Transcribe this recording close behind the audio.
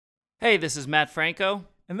Hey, this is Matt Franco.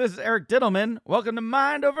 And this is Eric Diddleman. Welcome to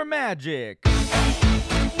Mind Over Magic.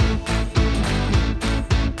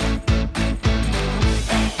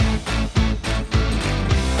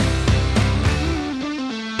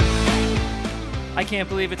 I can't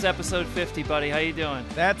believe it's episode 50, buddy. How you doing?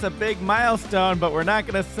 That's a big milestone, but we're not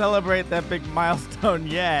going to celebrate that big milestone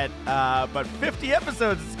yet. But 50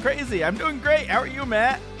 episodes is crazy. I'm doing great. How are you,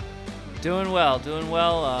 Matt? Doing well.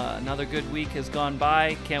 Another good week has gone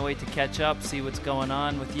by. Can't wait to catch up, see what's going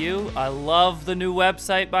on with you. I love the new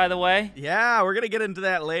website, by the way. Yeah, we're going to get into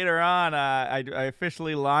that later on. I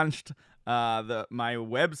officially launched my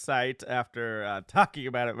website after talking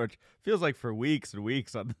about it, which feels like for weeks and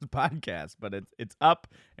weeks on this podcast, but it's up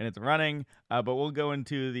and it's running. But we'll go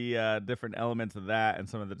into the different elements of that and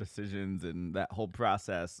some of the decisions and that whole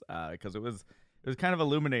process because it was kind of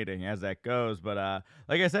illuminating as that goes. But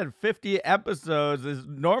like I said, 50 episodes is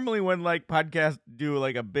normally when like podcasts do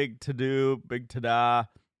like a big to-do, big ta-da.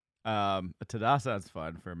 A ta-da sounds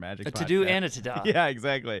fun for a magic podcast. A to-do and a ta-da. Yeah,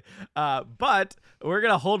 exactly. But we're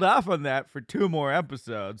going to hold off on that for 2 more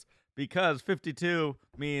episodes because 52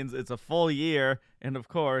 means it's a full year. And of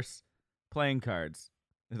course, playing cards.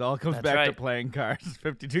 It all comes back to playing cards.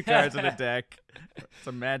 52 cards in a deck.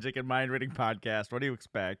 Some magic and mind reading podcast. What do you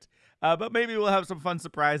expect? But maybe we'll have some fun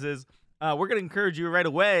surprises. We're going to encourage you right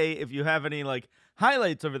away. If you have any like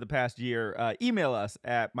highlights over the past year, email us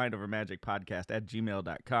at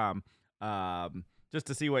mindovermagicpodcast@gmail.com. Just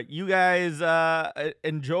to see what you guys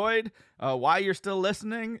enjoyed, why you're still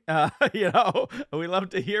listening. We love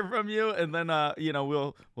to hear from you, and then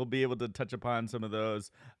we'll be able to touch upon some of those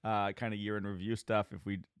kind of year in review stuff if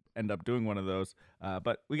we end up doing one of those.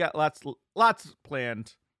 But we got lots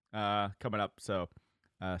planned coming up, so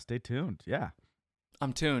stay tuned. Yeah.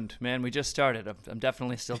 I'm tuned, man. We just started. I'm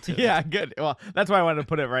definitely still tuned. Yeah, good. Well, that's why I wanted to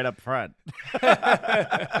put it right up front.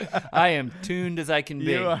 I am tuned as I can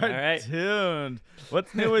be. You are all right? tuned.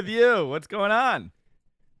 What's new with you? What's going on?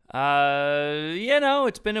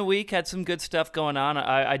 It's been a week. Had some good stuff going on.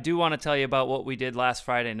 I do want to tell you about what we did last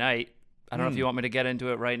Friday night. I don't know if you want me to get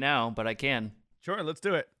into it right now, but I can. Sure, let's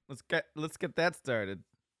do it. Let's get that started.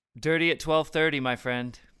 Dirty at 12:30, my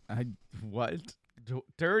friend. What?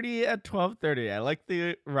 Dirty at 12:30. I like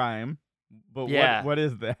the rhyme, but yeah. What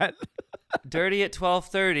is that? Dirty at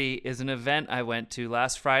 12:30 is an event I went to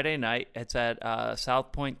last Friday night. It's at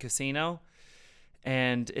South Point Casino,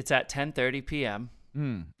 and it's at 10:30 p.m.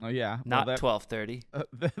 Oh yeah, not 12:30.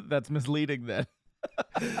 That's misleading then.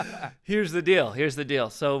 Here's the deal.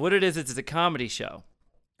 So what it is, it's a comedy show.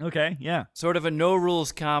 Okay, yeah. Sort of a no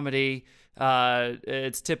rules comedy.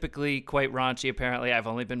 It's typically quite raunchy, apparently. I've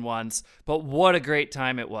only been once, but what a great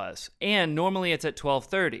time it was. And normally it's at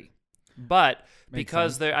 12:30, but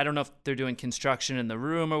because I don't know if they're doing construction in the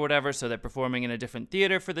room or whatever, so they're performing in a different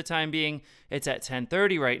theater for the time being. It's at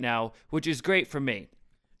 10:30 right now, which is great for me.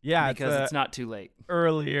 Yeah, because it's not too late.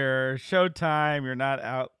 Earlier showtime. You're not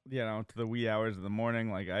out, to the wee hours of the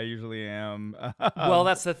morning like I usually am. Well,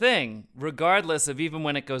 that's the thing. Regardless of even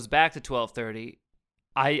when it goes back to 12:30,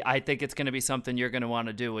 I think it's going to be something you're going to want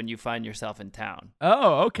to do when you find yourself in town.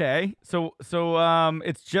 Oh, okay. So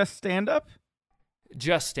it's just stand up?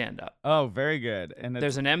 Just stand up. Oh, very good. And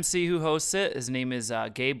there's an MC who hosts it. His name is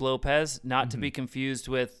Gabe Lopez, not to be confused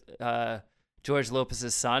with George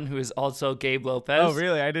Lopez's son, who is also Gabe Lopez. Oh,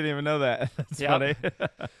 really? I didn't even know that. That's funny.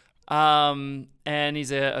 And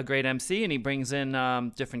he's a great MC, and he brings in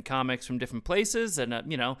different comics from different places. And,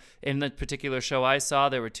 in the particular show I saw,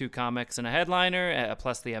 there were 2 comics and a headliner,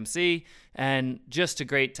 plus the MC, and just a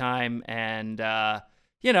great time. And,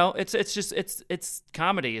 it's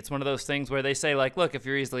comedy. It's one of those things where they say, like, look, if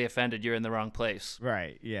you're easily offended, you're in the wrong place.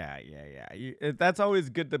 Right. Yeah. That's always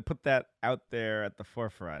good to put that out there at the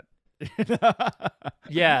forefront.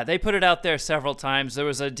 Yeah, they put it out there several times. There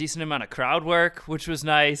was a decent amount of crowd work, which was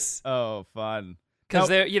nice. Oh, fun. Because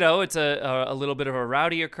it's a little bit of a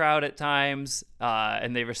rowdier crowd at times,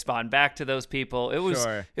 and they respond back to those people. It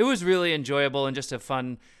was really enjoyable and just a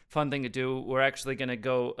fun thing to do. We're actually going to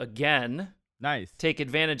go again. Nice. Take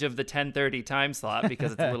advantage of the 10:30 time slot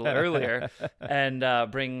because it's a little earlier, and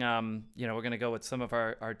bring we're going to go with some of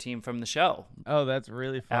our team from the show. Oh, that's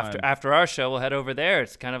really fun. After our show, we'll head over there.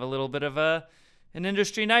 It's kind of a little bit of an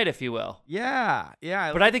industry night, if you will. Yeah.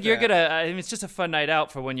 But I think you're gonna. It's just a fun night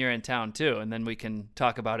out for when you're in town too, and then we can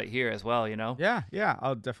talk about it here as well. Yeah.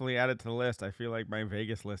 I'll definitely add it to the list. I feel like my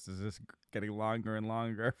Vegas list is just getting longer and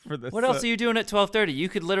longer for this. What else are you doing at 12:30? You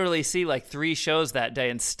could literally see like 3 shows that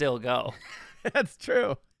day and still go. That's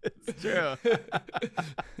true. It's true.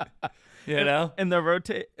 And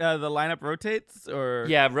the lineup rotates, or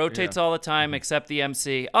rotates all the time except the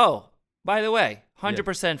MC. Oh, By the way,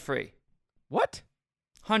 100% free. What?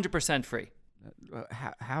 100% free.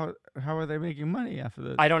 How are they making money off of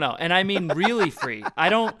this? I don't know. And I mean really free. I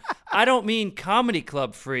don't mean comedy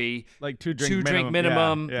club free. Like two drink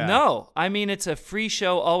minimum. Yeah. No. I mean it's a free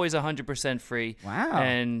show, always 100% free. Wow.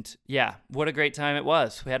 And yeah, what a great time it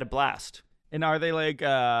was. We had a blast. And are they like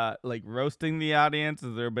roasting the audience?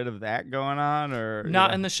 Is there a bit of that going on, or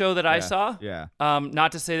not in the show that I saw? Yeah.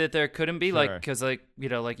 Not to say that there couldn't be, Sure. because like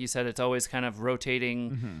you said, it's always kind of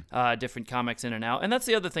rotating different comics in and out. And that's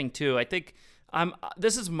the other thing too. I think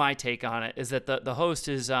this is my take on it, is that the host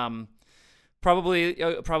is probably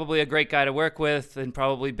a great guy to work with, and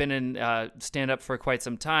probably been in stand up for quite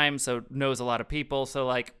some time, so knows a lot of people. So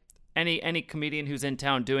like. Any comedian who's in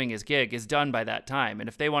town doing his gig is done by that time. And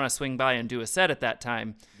if they want to swing by and do a set at that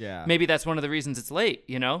time, maybe that's one of the reasons it's late,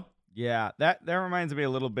 Yeah, that reminds me a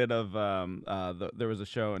little bit of there was a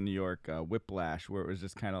show in New York, Whiplash, where it was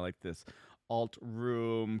just kind of like this alt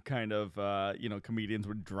room kind of, comedians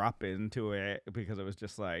would drop into it because it was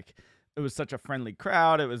just like, it was such a friendly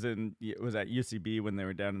crowd. It was at UCB when they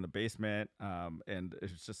were down in the basement, and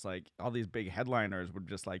it was just like all these big headliners would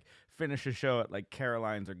just like finish a show at like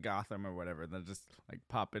Caroline's or Gotham or whatever, and then just like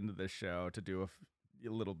pop into this show to do a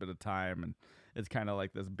little bit of time, and it's kind of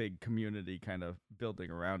like this big community kind of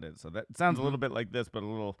building around it. So that sounds a little bit like this, but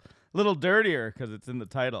a little dirtier because it's in the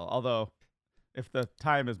title. Although, if the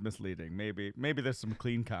time is misleading, maybe there's some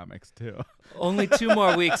clean comics too. Only 2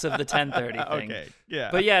 more weeks of the 10:30 thing. Okay, yeah.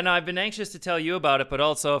 But yeah, no, I've been anxious to tell you about it, but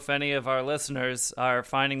also if any of our listeners are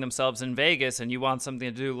finding themselves in Vegas and you want something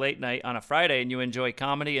to do late night on a Friday and you enjoy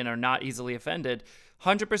comedy and are not easily offended,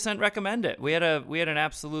 100% recommend it. We had an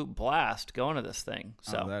absolute blast going to this thing.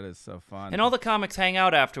 So that is so fun. And all the comics hang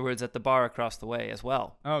out afterwards at the bar across the way as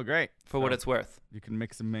well. Oh, great. For what it's worth. You can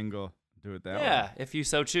mix and mingle, do it that way. Yeah, if you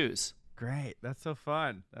so choose. Great. That's so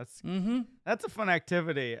fun. That's a fun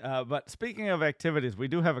activity. But speaking of activities, we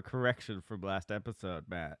do have a correction from last episode,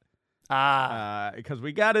 Matt. Because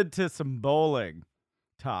we got into some bowling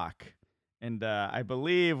talk, and I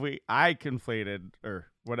believe I conflated, or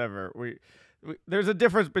whatever. There's a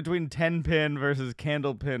difference between 10-pin versus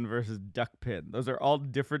candle pin versus duck pin. Those are all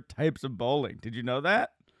different types of bowling. Did you know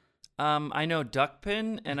that? I know duck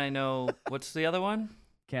pin, and I know what's the other one?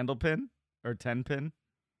 Candle pin or 10-pin?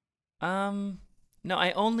 No,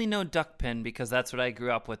 I only know duck pin because that's what I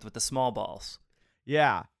grew up with the small balls.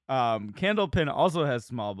 Yeah. Candle pin also has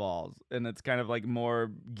small balls, and it's kind of like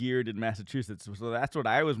more geared in Massachusetts. So that's what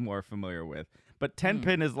I was more familiar with. But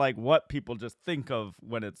 10-pin is like what people just think of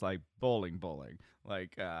when it's like bowling.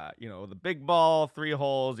 Like, the big ball, 3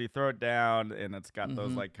 holes, you throw it down, and it's got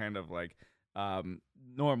those like kind of like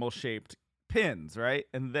normal shaped pins, right?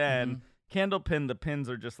 And then candle pin, the pins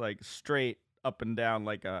are just like straight up and down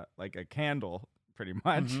like a candle, pretty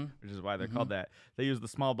much, which is why they're called that. They use the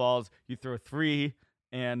small balls. You throw 3,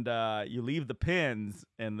 and you leave the pins,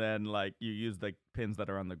 and then like you use the pins that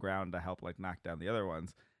are on the ground to help like knock down the other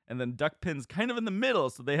ones. And then duck pins kind of in the middle,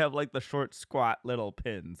 so they have like the short, squat little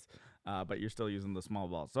pins, but you're still using the small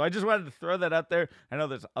balls. So I just wanted to throw that out there. I know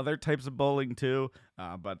there's other types of bowling too,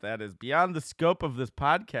 but that is beyond the scope of this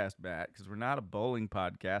podcast, Matt, because we're not a bowling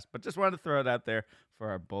podcast. But just wanted to throw it out there for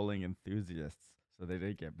our bowling enthusiasts so they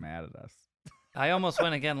didn't get mad at us. I almost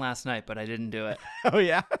went again last night, but I didn't do it. Oh,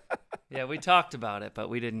 yeah? Yeah, we talked about it, but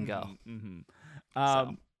we didn't go.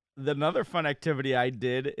 Another fun activity I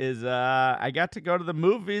did is I got to go to the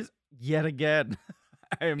movies yet again.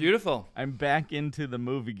 Beautiful. I'm back into the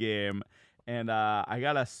movie game, and I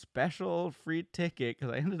got a special free ticket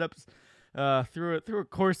because I ended up through a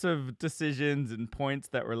course of decisions and points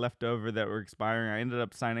that were left over that were expiring. I ended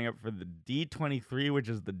up signing up for the D23, which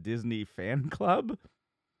is the Disney fan club.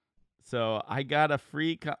 So I got a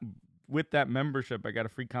free with that membership, I got a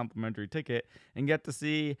free complimentary ticket and get to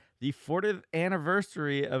see the 40th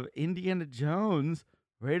anniversary of Indiana Jones,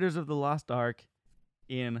 Raiders of the Lost Ark,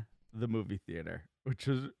 in the movie theater, which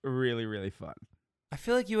was really, really fun. I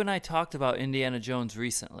feel like you and I talked about Indiana Jones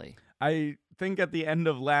recently. I think at the end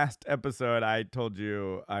of last episode, I told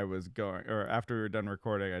you I was going, or after we were done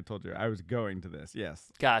recording, I told you I was going to this.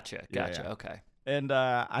 Yes. Gotcha. Yeah. Okay. And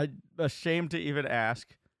I'm ashamed to even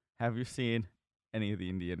ask, have you seen any of the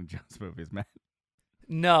Indiana Jones movies, Matt?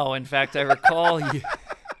 No, in fact, I recall you.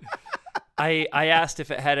 I asked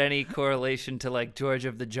if it had any correlation to like George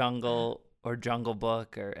of the Jungle or Jungle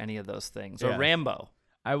Book or any of those things, or Rambo.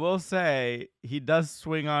 I will say he does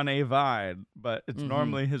swing on a vine, but it's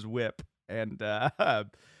normally his whip, and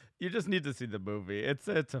you just need to see the movie. It's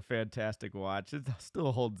a fantastic watch. It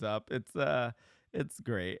still holds up. It's It's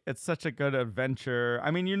great. It's such a good adventure.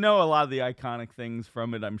 I mean, you know a lot of the iconic things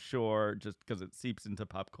from it, I'm sure, just because it seeps into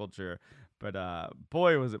pop culture. But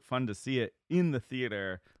boy, was it fun to see it in the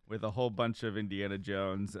theater with a whole bunch of Indiana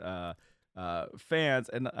Jones fans.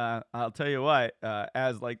 And I'll tell you what,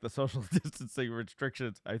 as like the social distancing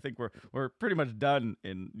restrictions, I think we're pretty much done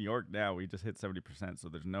in New York now. We just hit 70%, so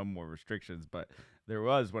there's no more restrictions. But there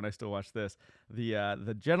was, when I still watched this,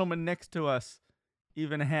 the gentleman next to us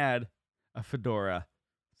even had a fedora,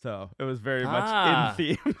 so it was very much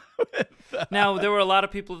in theme. Now, there were a lot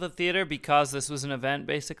of people at the theater because this was an event,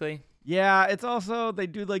 basically. Yeah, it's also they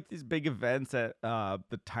do like these big events at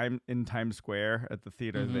in Times Square at the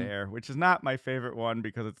theater there, which is not my favorite one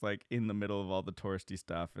because it's like in the middle of all the touristy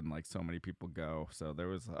stuff and like so many people go. So there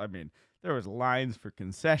was lines for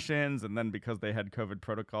concessions, and then because they had COVID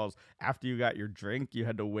protocols, after you got your drink, you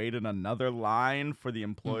had to wait in another line for the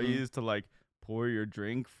employees to like pour your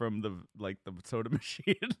drink from the soda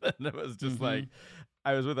machine. And it was just like,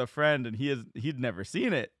 I was with a friend and he'd never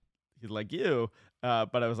seen it. He's like you,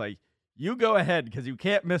 but I was like, you go ahead because you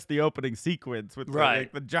can't miss the opening sequence with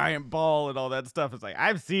the giant ball and all that stuff. It's like,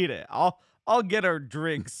 I've seen it. I'll get our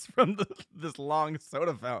drinks from this long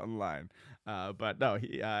soda fountain line. But no,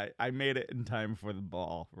 I made it in time for the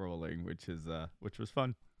ball rolling, which was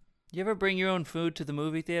fun. You ever bring your own food to the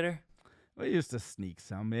movie theater? We used to sneak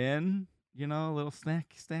some in. A little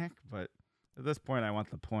snack, but at this point, I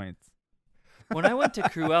want the points. When I went to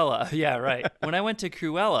Cruella, yeah, right. When I went to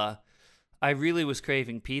Cruella, I really was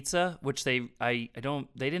craving pizza, which they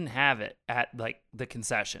didn't have it at like the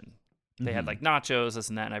concession. They had like nachos, this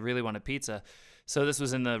and that, and I really wanted pizza. So this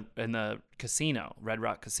was in the casino, Red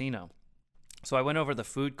Rock Casino. So I went over to the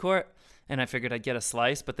food court and I figured I'd get a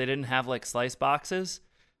slice, but they didn't have like slice boxes.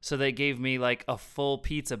 So they gave me like a full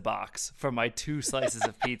pizza box for my 2 slices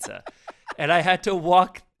of pizza. And I had to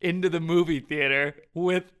walk into the movie theater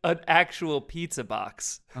with an actual pizza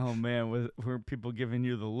box. Oh, man. Were people giving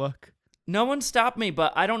you the look? No one stopped me,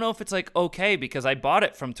 but I don't know if it's like okay because I bought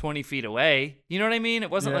it from 20 feet away. You know what I mean? It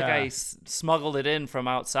wasn't like I smuggled it in from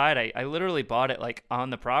outside. I literally bought it like on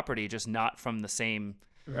the property, just not from the same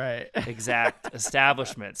exact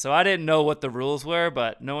establishment. So I didn't know what the rules were,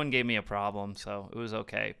 but no one gave me a problem, so it was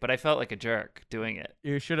okay. But I felt like a jerk doing it.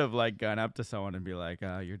 You should have like gone up to someone and be like,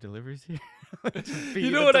 your delivery's here.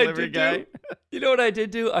 You know what I did do? You know what I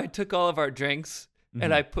did do? I took all of our drinks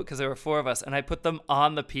and I put, because there were 4 of us, and I put them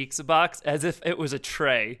on the pizza box as if it was a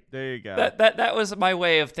tray. There you go. That was my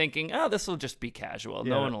way of thinking, oh, this will just be casual.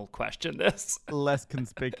 No one will question this. Less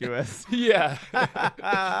conspicuous. Yeah.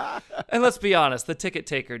 And let's be honest, the ticket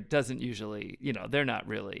taker doesn't usually, they're not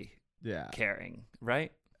really caring,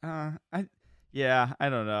 right? I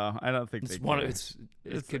don't know. I don't think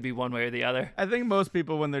it could be one way or the other. I think most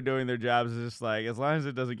people, when they're doing their jobs, is just like, as long as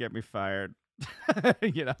it doesn't get me fired.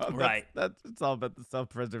 Right. It's all about the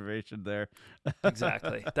self-preservation there.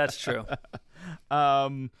 Exactly. That's true.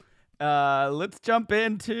 Let's jump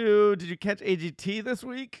into, did you catch AGT this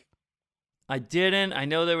week? I didn't. I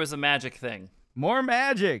know there was a magic thing. More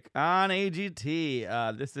magic on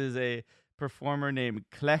AGT. This is a performer named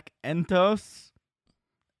Klek Entos.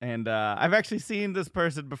 And I've actually seen this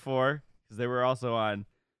person before because they were also on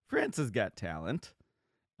France's Got Talent.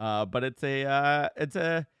 But it's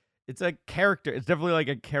a character. It's definitely like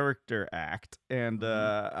a character act. And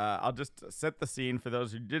I'll just set the scene for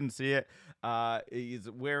those who didn't see it. He's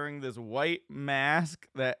wearing this white mask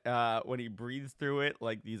that when he breathes through it,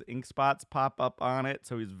 like these ink spots pop up on it.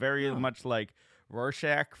 So he's very much like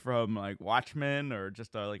Rorschach from like Watchmen, or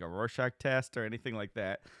just like a Rorschach test or anything like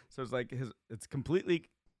that. So it's like it's completely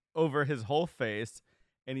over his whole face.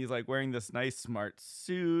 And he's like wearing this nice smart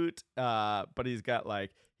suit, but he's got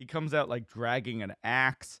like, he comes out like dragging an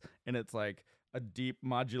axe, and it's like a deep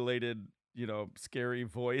modulated, scary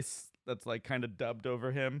voice that's like kind of dubbed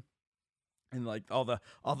over him. And like all the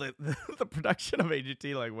the production of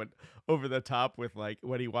AGT like went over the top with like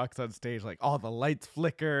when he walks on stage, like all the lights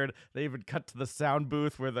flickered. They even cut to the sound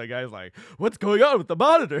booth where the guy's like, "What's going on with the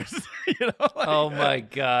monitors?" Oh my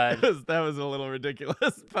god, that was a little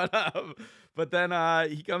ridiculous. But then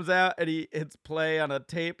he comes out and he hits play on a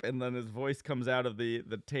tape, and then his voice comes out of the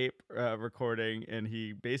tape recording, and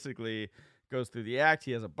he basically goes through the act.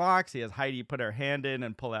 He has a box. He has Heidi put her hand in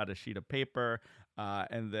and pull out a sheet of paper.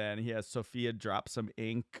 And then he has Sophia drop some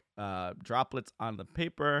ink droplets on the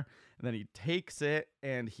paper. And then he takes it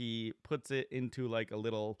and he puts it into like a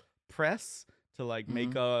little press to like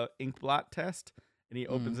make a ink blot test. And he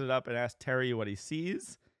opens it up and asks Terry what he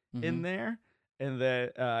sees in there. And then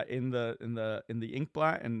in the ink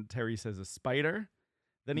blot, and Terry says a spider.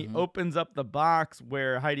 Then he opens up the box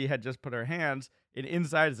where Heidi had just put her hands, and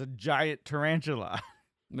inside is a giant tarantula,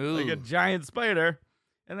 like a giant spider.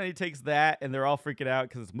 And then he takes that, and they're all freaking out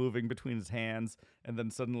because it's moving between his hands. And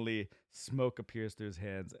then suddenly smoke appears through his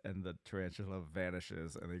hands, and the tarantula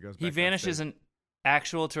vanishes. And he goes back. He vanishes an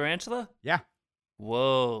actual tarantula? Yeah.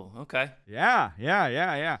 Whoa. Okay.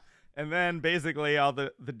 Yeah. And then basically all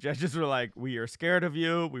the judges were like, "We are scared of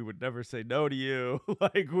you. We would never say no to you.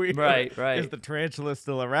 Right. Is the tarantula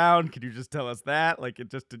still around? Can you just tell us that? Like, you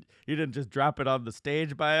didn't just drop it on the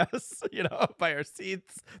stage by us, by our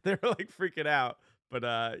seats." They were like freaking out, but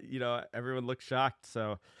everyone looked shocked.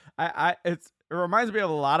 So it reminds me of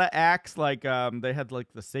a lot of acts. Like they had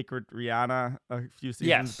like the Sacred Rihanna a few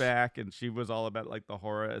seasons back, and she was all about like the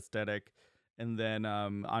horror aesthetic. And then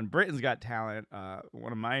on Britain's Got Talent,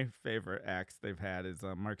 one of my favorite acts they've had is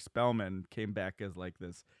Mark Spellman came back as like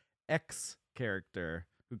this X character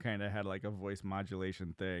who kind of had like a voice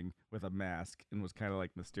modulation thing with a mask and was kind of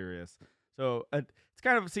like mysterious. So it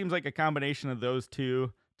kind of seems like a combination of those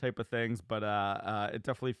two type of things, but it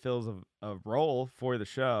definitely fills a role for the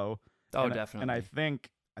show. Oh, definitely. And I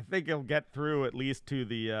think it'll get through at least to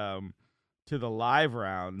the live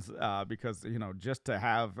rounds, because just to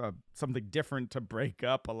have something different to break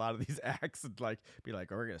up a lot of these acts and like be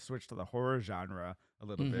like, oh, we're gonna switch to the horror genre a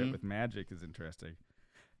little bit with magic is interesting.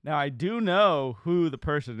 Now I do know who the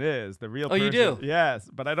person is, the real person. You do? Yes,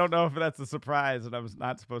 but I don't know if that's a surprise and I was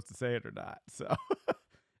not supposed to say it or not. So,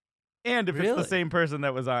 and if it's the same person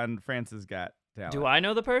that was on France's Got Talent. Do I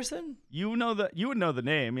know the person? You would know the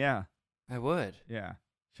name, yeah. I would. Yeah.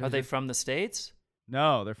 Are they from the States?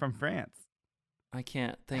 No, they're from France. I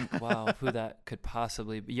can't think, of who that could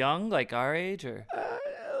possibly be. Young, like our age, or?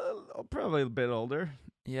 Probably a bit older.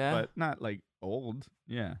 Yeah. But not like old.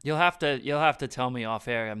 Yeah. You'll have to tell me off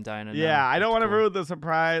air. I'm dying to know. Yeah, I don't want to ruin the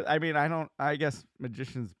surprise. I mean, I guess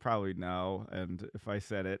magicians probably know, and if I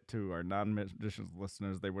said it to our non-magicians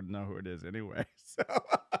listeners, they wouldn't know who it is anyway. So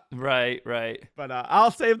Right. But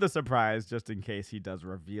I'll save the surprise just in case he does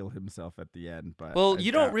reveal himself at the end. But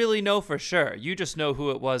you don't really know for sure. You just know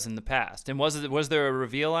who it was in the past. And was there a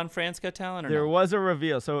reveal on France Got Talent? There was a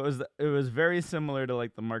reveal. So it was very similar to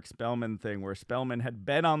like the Mark Spellman thing, where Spellman had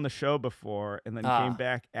been on the show before and then came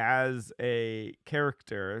back as a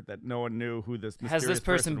character that no one knew who this mysterious Has this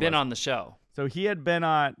person been was. on the show? So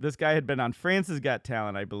this guy had been on France's Got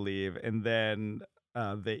Talent, I believe, and then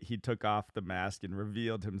he took off the mask and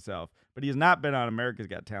revealed himself. But he has not been on America's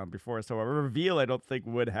Got Talent before, so a reveal I don't think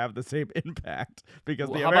would have the same impact because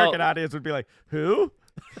the American audience would be like, who?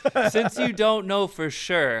 Since you don't know for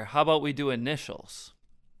sure, how about we do initials?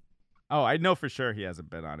 Oh, I know for sure he hasn't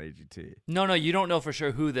been on AGT. No, you don't know for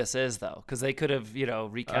sure who this is, though, because they could have,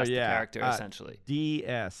 recast the character, essentially.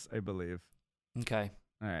 DS, I believe. Okay.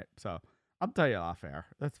 All right, so I'll tell you off air.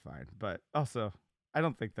 That's fine. But also, I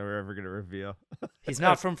don't think they're ever going to reveal. He's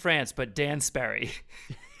not from France, but Dan Sperry.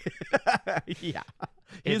 Yeah.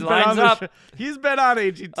 He's been up. He's been on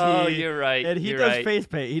AGT. Oh, you're right. And he does face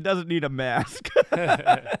paint. He doesn't need a mask.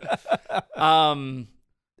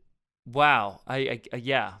 Wow.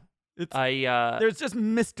 Yeah. There's just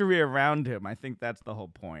mystery around him. I think that's the whole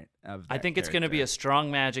point of that I think it's going to be a strong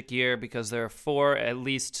magic year because there are 4 at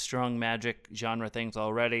least strong magic genre things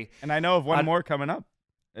already. And I know of one more coming up.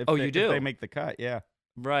 You do? If they make the cut, yeah.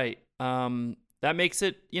 Right. That makes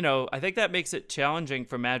it, I think that makes it challenging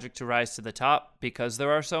for Magic to rise to the top because there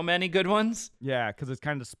are so many good ones. Yeah, because it's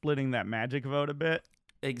kind of splitting that Magic vote a bit.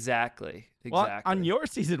 Exactly. Well, on your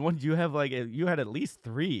season one, you had at least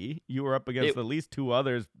 3. You were up against at least 2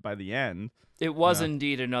 others by the end. It was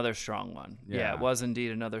indeed another strong one. Yeah, it was indeed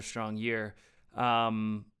another strong year.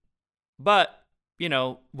 But,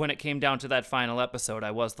 when it came down to that final episode, I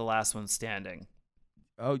was the last one standing.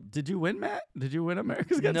 Oh, did you win, Matt? Did you win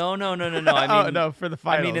America's Got No. I mean, no, for the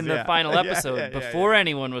finals. I mean, in the final episode, before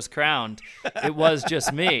anyone was crowned, it was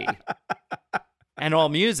just me and all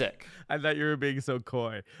music. I thought you were being so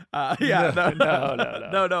coy. No. I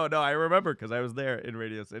remember because I was there in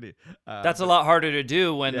Radio City. That's a lot harder to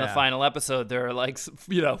do when the final episode there are like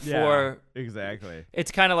 4. Yeah, exactly.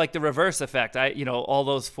 It's kind of like the reverse effect. All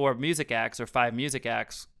those 4 music acts or 5 music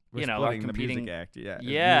acts. Are competing. The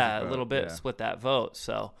music act, a little bit split that vote.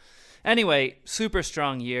 So, anyway, super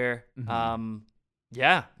strong year. Mm-hmm.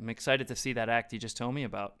 I'm excited to see that act you just told me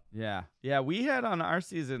about. Yeah. We had on our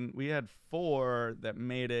season, we had 4 that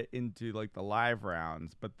made it into like the live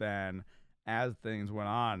rounds, but then as things went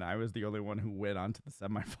on, I was the only one who went on to the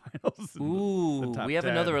semifinals. Ooh, we have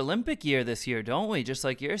 10. another Olympic year this year, don't we? Just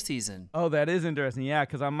like your season. Oh, that is interesting. Yeah,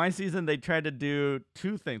 because on my season, they tried to do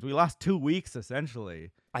 2 things. We lost 2 weeks,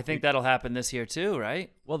 essentially. I think that'll happen this year too, right?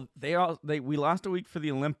 Well, we lost a week for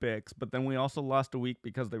the Olympics, but then we also lost a week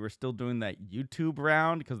because they were still doing that YouTube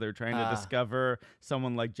round because they were trying to discover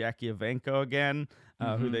someone like Jackie Evancho again,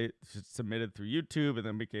 who they submitted through YouTube and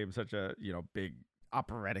then became such a big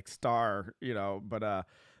operatic star, But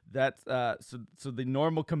that's so the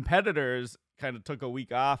normal competitors kind of took a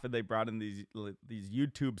week off and they brought in these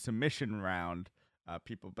YouTube submission round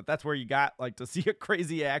people, but that's where you got to see a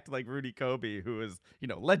crazy act like Rudy Kobe, who is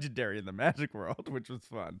legendary in the Magic world, which was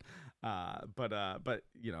fun. But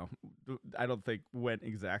I don't think went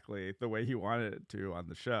exactly the way he wanted it to on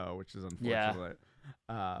the show, which is unfortunate.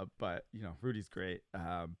 Yeah. But Rudy's great.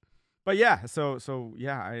 But yeah, so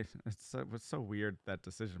yeah, it was so weird, that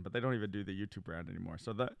decision. But they don't even do the YouTube round anymore,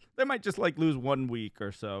 so they might just lose 1 week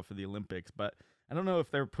or so for the Olympics. But I don't know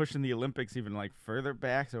if they're pushing the Olympics even further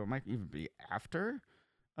back, so it might even be after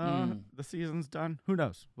the season's done. Who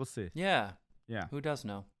knows? We'll see. Yeah. Yeah. Who does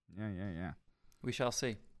know? Yeah. We shall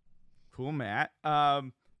see. Cool, Matt.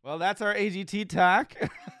 Well, that's our AGT talk.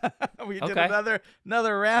 We did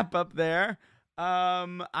another wrap up there.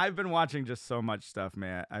 I've been watching just so much stuff,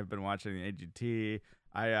 Matt. I've been watching the AGT.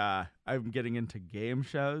 I'm getting into game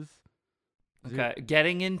shows. Okay,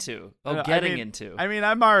 getting into. Into. I mean,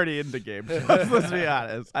 I'm already into game shows. Let's be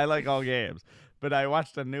honest. I like all games, but I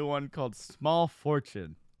watched a new one called Small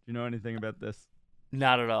Fortune. Do you know anything about this?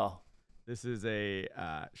 Not at all. This is a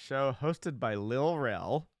show hosted by Lil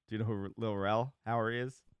Rel. Do you know who Lil Rel Howery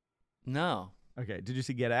is? No. Okay. Did you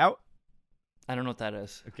see Get Out? I don't know what that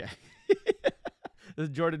is. Okay. This is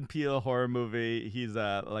a Jordan Peele horror movie. He's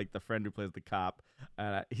the friend who plays the cop.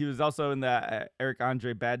 He was also in the Eric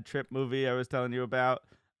Andre Bad Trip movie I was telling you about.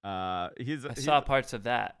 I saw parts of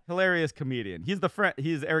that. Hilarious comedian. He's the friend.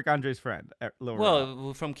 He's Eric Andre's friend. Lil Rel.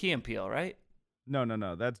 Well, from Key and Peele, right?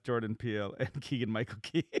 No. That's Jordan Peele and Keegan-Michael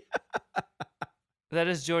Key. That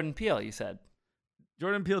is Jordan Peele, you said.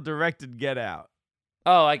 Jordan Peele directed Get Out.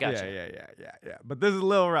 Oh, I got you. Yeah. But this is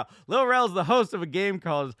Lil Rel. Lil Rel is the host of a game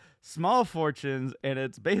called Small Fortunes, and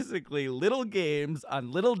it's basically little games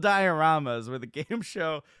on little dioramas where the game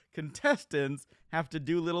show contestants have to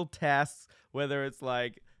do little tasks, whether it's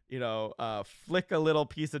flick a little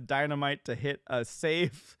piece of dynamite to hit a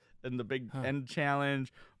safe in the big end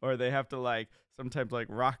challenge, or they have to sometimes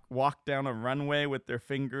walk down a runway with their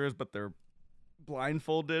fingers, but they're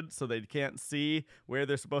blindfolded so they can't see where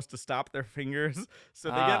they're supposed to stop their fingers, so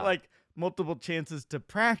they get multiple chances to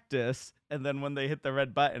practice, and then when they hit the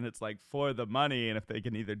red button it's for the money, and if they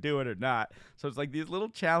can either do it or not. So it's these little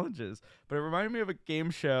challenges, but it reminded me of a game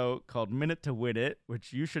show called Minute to Win It,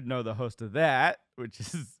 which you should know the host of that, which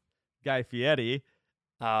is Guy Fieri.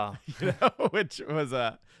 Which was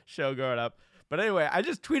a show growing up. But anyway, I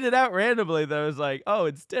just tweeted out randomly that I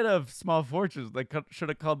was instead of Small Fortunes, they should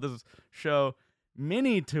have called this show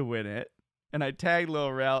Mini to Win It. And I tagged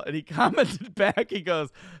Lil Rel, and he commented back. He goes,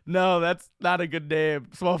 "No, that's not a good name.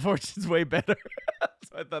 Small Fortune's way better."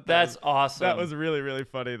 So I thought that's awesome. That was really, really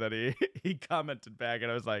funny that he commented back,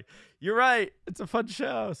 and I was like, "You're right. It's a fun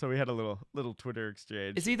show." So we had a little Twitter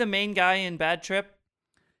exchange. Is he the main guy in Bad Trip?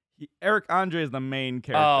 Eric Andre is the main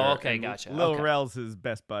character. Oh, okay, gotcha. Lil Rel's his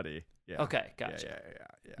best buddy. Yeah. Okay, gotcha.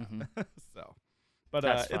 Yeah. Mm-hmm. So, but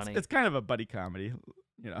that's funny. It's kind of a buddy comedy,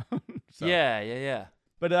 So. Yeah.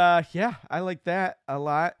 But yeah, I like that a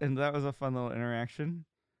lot, and that was a fun little interaction.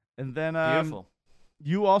 And then beautiful.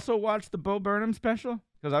 You also watched the Bo Burnham special?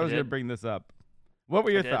 Because I was going to bring this up. What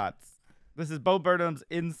were your thoughts? This is Bo Burnham's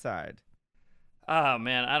Inside. Oh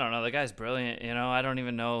man, I don't know. The guy's brilliant. I don't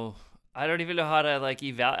even know how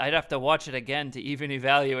to I'd have to watch it again to even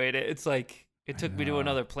evaluate it. It's it took me to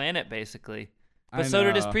another planet basically. But so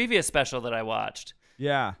did his previous special that I watched.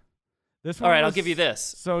 Yeah. This one. All right, I'll give you this.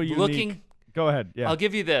 So unique. Go ahead. Yeah. I'll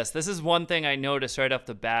give you this. This is one thing I noticed right off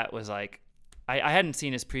the bat was I hadn't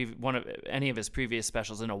seen any of his previous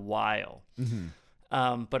specials in a while.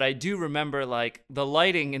 Mm-hmm. But I do remember the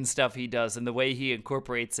lighting and stuff he does and the way he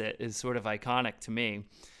incorporates it is sort of iconic to me.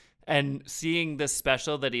 And seeing this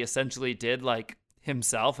special that he essentially did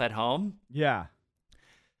himself at home. Yeah.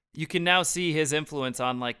 You can now see his influence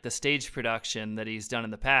on the stage production that he's done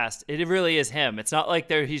in the past. It really is him. It's not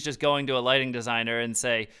he's just going to a lighting designer and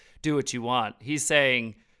say, do what you want. He's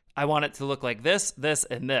saying, I want it to look like this, this,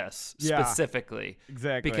 and this specifically.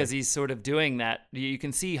 Exactly. Because he's sort of doing that. You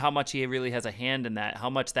can see how much he really has a hand in that,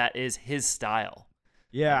 how much that is his style.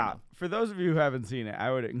 Yeah. For those of you who haven't seen it,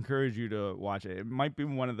 I would encourage you to watch it. It might be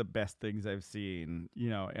one of the best things I've seen,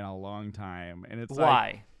 in a long time. And it's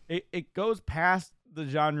why? It goes past the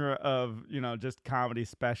genre of, just comedy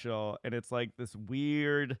special, and it's this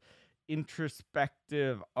weird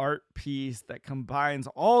introspective art piece that combines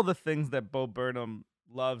all the things that Bo Burnham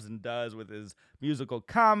loves and does with his musical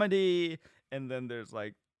comedy, and then there's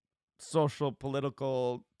like social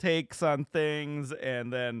political takes on things,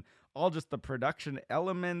 and then all just the production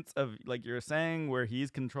elements of, like you're saying, where he's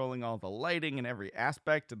controlling all the lighting and every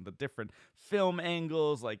aspect and the different film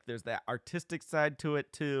angles. Like there's that artistic side to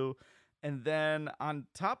it too. And then on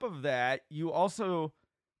top of that, you also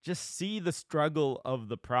just see the struggle of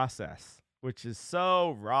the process, which is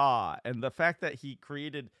so raw. And the fact that he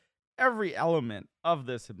created every element of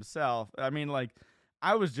this himself. I mean, like,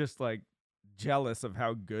 I was just like jealous of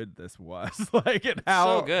how good this was. Like, and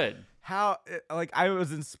how so good. Like, I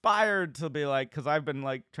was inspired to be like, because I've been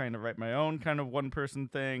like trying to write my own kind of one person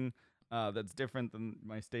thing that's different than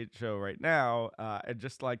my stage show right now. I'd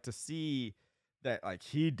just like to see that, like,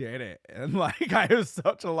 he did it, and like I was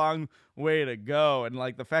such a long way to go, and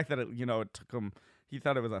like the fact that it took him. He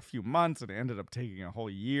thought it was a few months, and it ended up taking a whole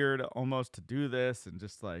year to almost to do this, and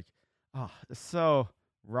just like, oh, it's so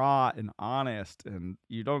raw and honest, and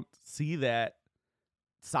you don't see that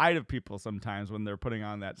side of people sometimes when they're putting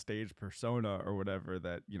on that stage persona or whatever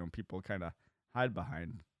that people kind of hide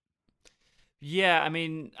behind. Yeah, I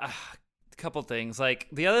mean, a couple things. Like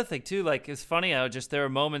the other thing too, like it's funny how just there are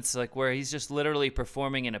moments like where he's just literally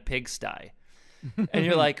performing in a pigsty. And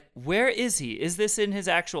you're like, where is he? Is this in his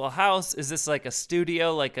actual house? Is this like a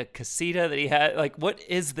studio, like a casita that he had? Like, what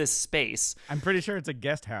is this space? I'm pretty sure it's a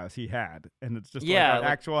guest house he had, and it's just like an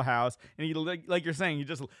actual house. And he, like you're saying, he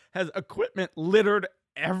just has equipment littered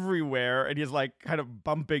everywhere, and he's like kind of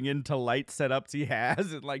bumping into light setups he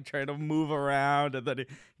has, and like trying to move around. And then he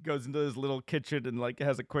goes into his little kitchen and like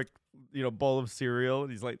has a quick, bowl of cereal,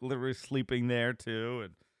 and he's like literally sleeping there too.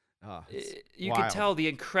 And you could tell the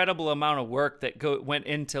incredible amount of work that went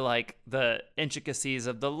into like the intricacies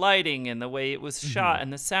of the lighting and the way it was shot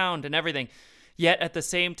and the sound and everything. Yet at the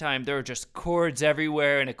same time, there were just cords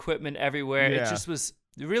everywhere and equipment everywhere. Yeah. It just was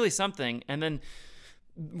really something. And then,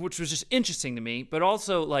 which was just interesting to me, but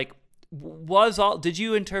also like, did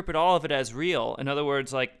you interpret all of it as real? In other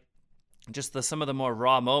words, like just some of the more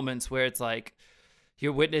raw moments where it's like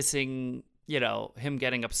you're witnessing him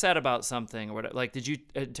getting upset about something or whatever. Like, did you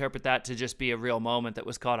interpret that to just be a real moment that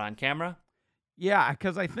was caught on camera? Yeah,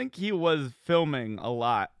 because I think he was filming a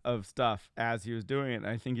lot of stuff as he was doing it. And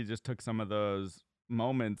I think he just took some of those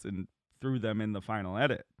moments and threw them in the final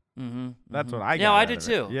edit. That's what I got. Yeah, I did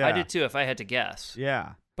too. Yeah. I did too, if I had to guess.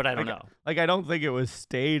 Yeah. But I don't know. Like, I don't think it was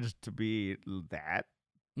staged to be that.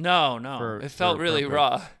 No. It felt really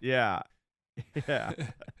raw. Yeah. Yeah.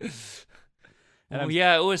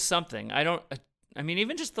 Yeah, it was something. I mean,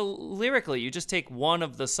 even just lyrically, you just take one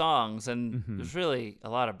of the songs, and there's really a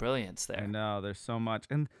lot of brilliance there. I know, there's so much.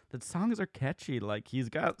 And the songs are catchy. Like, he's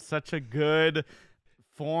got such a good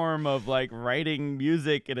form of, like, writing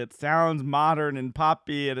music, and it sounds modern and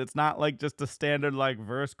poppy, and it's not, like, just a standard, like,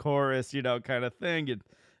 verse, chorus, kind of thing.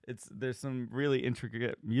 There's some really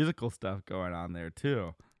intricate musical stuff going on there,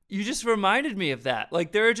 too. You just reminded me of that.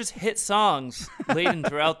 Like, there are just hit songs laden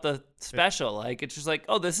throughout the special. Like, it's just like,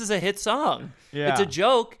 oh, this is a hit song. Yeah. It's a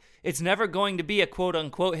joke. It's never going to be a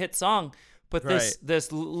quote-unquote hit song. But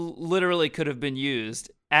this literally could have been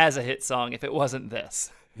used as a hit song if it wasn't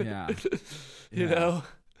this. Yeah. you know?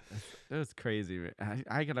 It was crazy.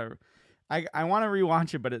 I want to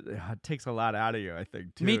rewatch it, but it takes a lot out of you, I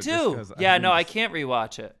think, too. Me too. Yeah, no, I can't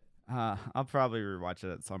rewatch it. I'll probably rewatch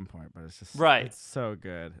it at some point, but it's just It's so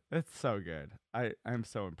good. It's so good. I'm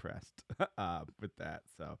so impressed with that.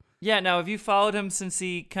 So yeah. Now, have you followed him since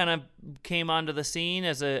he kind of came onto the scene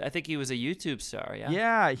I think he was a YouTube star? Yeah.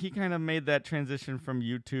 Yeah, he kind of made that transition from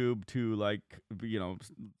YouTube to like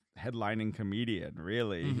headlining comedian.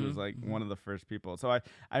 Really, he was like one of the first people. So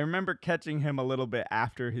I remember catching him a little bit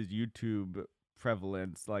after his YouTube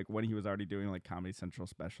prevalence, like when he was already doing like Comedy Central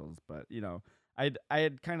specials, but I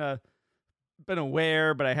had kind of been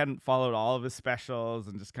aware, but I hadn't followed all of his specials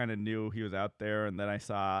and just kind of knew he was out there. And then I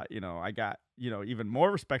saw, I got, even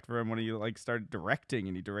more respect for him when he like started directing,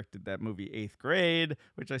 and he directed that movie 8th Grade,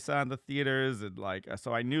 which I saw in the theaters. And like,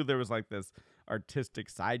 so I knew there was like this artistic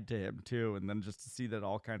side to him too. And then just to see that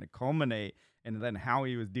all kind of culminate, and then how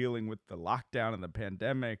he was dealing with the lockdown and the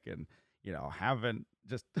pandemic, and, having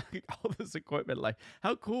just all this equipment. Like,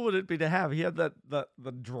 how cool would it be to have? He had the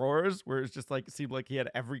drawers where it's just like, it seemed like he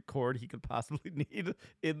had every cord he could possibly need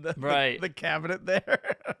in the cabinet there.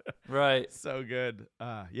 Right. So good.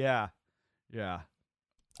 Yeah.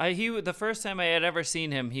 The first time I had ever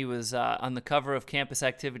seen him, he was on the cover of Campus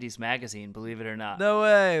Activities magazine, believe it or not. No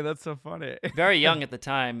way. That's so funny. Very young at the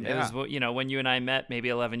time. Yeah. It was, when you and I met maybe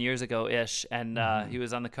 11 years ago-ish, and he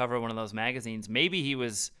was on the cover of one of those magazines. Maybe he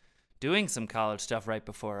was doing some college stuff right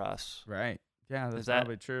before us. Right. Yeah, that's Does that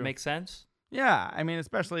probably true. make sense? Yeah, I mean,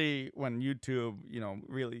 especially when YouTube,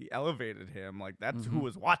 really elevated him. Like that's who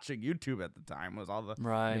was watching YouTube at the time was all the,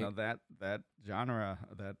 Right. that genre,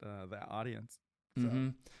 that audience. So. Mm-hmm.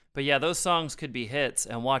 But yeah, those songs could be hits.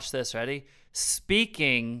 And watch this, ready?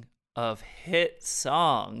 Speaking of hit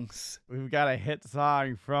songs, We've got a hit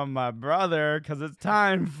song from my brother because it's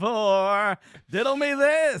time for Diddle Me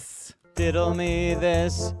This. Diddle me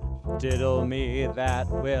this, diddle me that.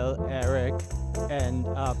 Will Eric end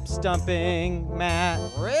up stumping Matt?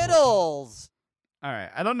 Riddles! All right,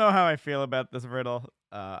 I don't know how I feel about this riddle.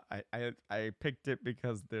 I picked it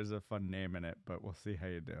because there's a fun name in it, but we'll see how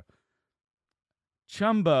you do.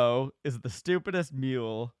 Chumbo is the stupidest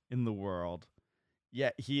mule in the world,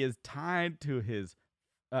 yet he is tied to his.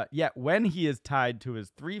 Yet when he is tied to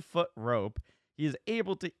his 3-foot rope, he is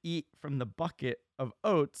able to eat from the bucket of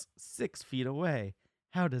oats 6 feet away.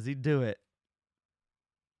 How does he do it?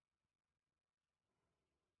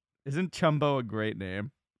 Isn't Chumbo a great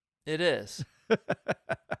name? it is.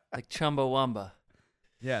 Like Chumbawamba.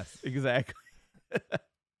 Yes, exactly.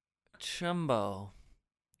 Chumbo.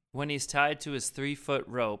 When he's tied to his 3-foot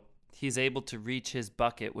rope, he's able to reach his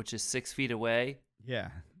bucket, which is 6 feet away. Yeah,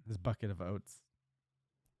 his bucket of oats.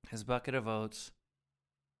 His bucket of oats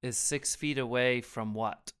is 6 feet away from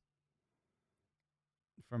what?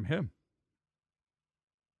 From him.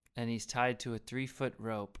 And he's tied to a 3-foot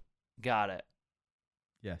rope. Got it.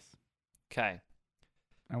 Yes. Okay.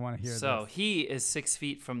 I want to hear So this. he is 6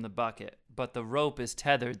 feet from the bucket, but the rope is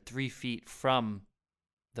tethered 3 feet from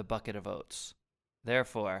the bucket of oats.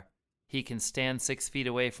 Therefore, he can stand 6 feet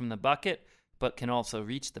away from the bucket, but can also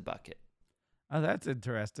reach the bucket. Oh, that's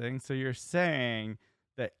interesting. So you're saying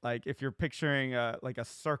that, like, if you're picturing like a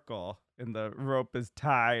circle and the rope is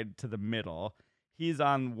tied to the middle, he's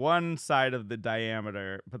on one side of the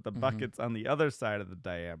diameter, but the bucket's on the other side of the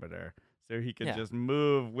diameter. So he could just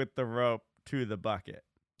move with the rope to the bucket.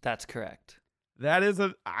 That's correct. That is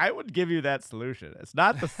I would give you that solution. It's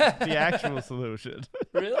not the actual solution.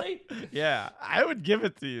 Really? Yeah, I would give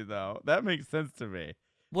it to you though. That makes sense to me.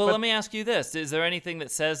 Well, But- let me ask you this. Is there anything that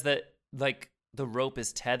says that, like, the rope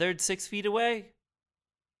is tethered 6 feet away?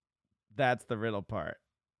 That's the riddle part.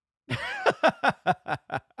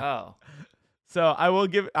 Oh. So I will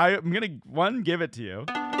I'm gonna give it to you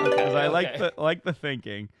because I like the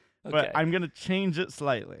thinking, but Okay. I'm gonna change it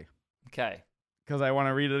slightly Okay. because I want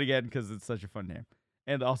to read it again because it's such a fun name,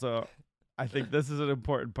 and also I think this is an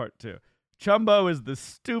important part too. Chumbo is the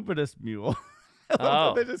stupidest mule. I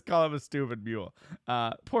love that Oh. they just call him a stupid mule.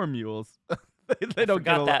 Poor mules. they don't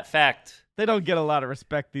get Forgot that fact. They don't get a lot of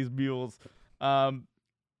respect, these mules.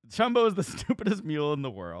 Chumbo is the stupidest mule in the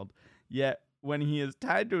world, yet when he is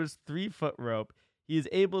tied to his 3-foot rope, he is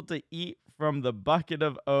able to eat from the bucket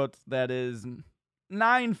of oats that is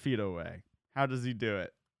 9 feet away. How does he do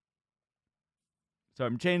it? So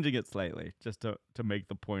I'm changing it slightly just to make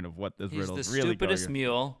the point of what this He's riddle the is really stupidest going.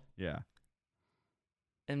 mule. Yeah.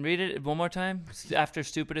 And read it one more time after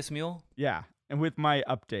stupidest mule. Yeah. And with my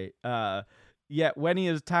update, yet when he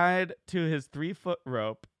is tied to his 3-foot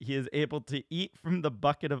rope, he is able to eat from the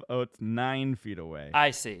bucket of oats 9 feet away.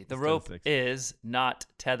 I see. The Instead of rope 6. is not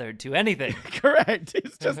tethered to anything. Correct.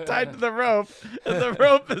 He's just tied to the rope, and the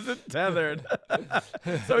rope isn't tethered.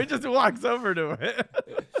 So he just walks over to it.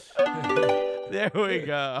 There we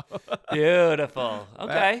go. Beautiful.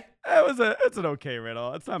 Okay. It's an okay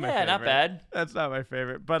riddle. It's not my favorite. Yeah, not bad. That's not my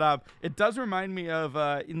favorite. But it does remind me of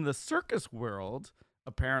in the circus world,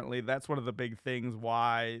 apparently that's one of the big things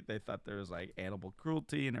why they thought there was like animal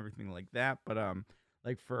cruelty and everything like that. But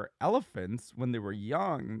like for elephants, when they were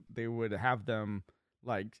young, they would have them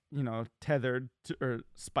like, tethered to, or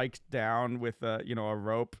spiked down with a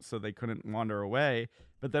rope so they couldn't wander away.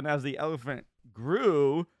 But then as the elephant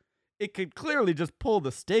grew, it could clearly just pull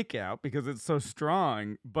the stake out because it's so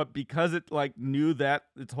strong, but because it like knew that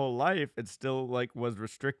its whole life, it still like was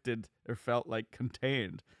restricted or felt like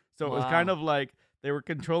contained. So it was kind Wow. of like they were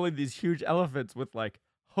controlling these huge elephants with like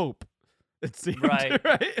hope. It seemed Right.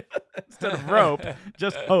 right instead of rope,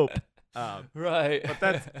 just hope. Right.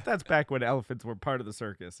 But that's back when elephants were part of the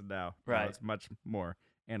circus, and now Right. it's much more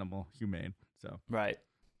animal humane. So Right.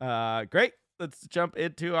 great. Let's jump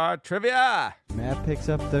into our trivia. Matt picks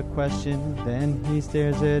up the question, then he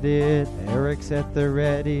stares at it. Eric's at the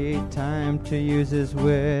ready, time to use his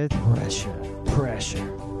wit. Pressure,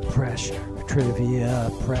 pressure, pressure.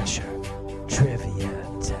 Trivia, pressure, trivia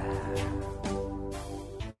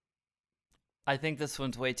time. I think this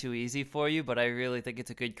one's way too easy for you, but I really think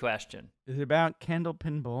it's a good question. Is it about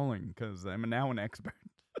candlepin bowling? Because I'm now an expert.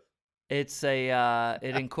 It's it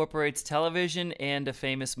incorporates television and a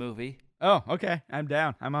famous movie. Oh, okay. I'm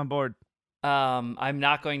down. I'm on board. I'm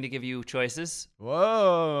not going to give you choices.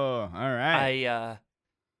 Whoa! All right.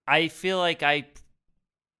 I feel like I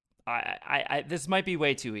this might be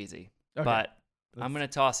way too easy, Okay. but I'm gonna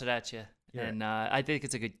toss it at you, Yeah. and I think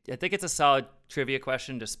it's a solid trivia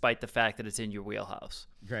question, despite the fact that it's in your wheelhouse.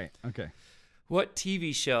 Great. Okay. What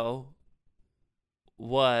TV show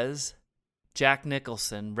was Jack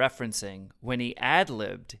Nicholson referencing when he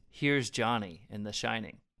ad-libbed "Here's Johnny" in The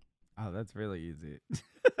Shining? Oh, that's really easy.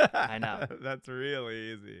 I know. That's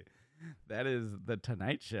really easy. That is The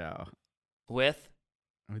Tonight Show With?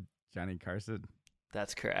 with Johnny Carson.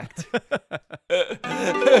 That's correct.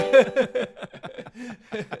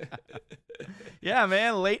 Yeah,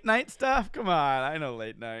 man, late night stuff. Come on, I know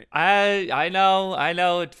late night. I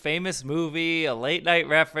know. Famous movie, a late night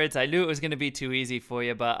reference. I knew it was going to be too easy for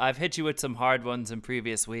you, but I've hit you with some hard ones in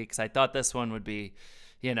previous weeks. I thought this one would be,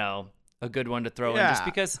 a good one to throw in, just Yeah.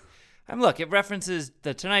 because. Look, it references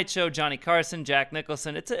The Tonight Show, Johnny Carson, Jack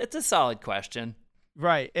Nicholson. It's a solid question.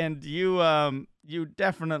 Right, and you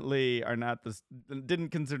definitely are not didn't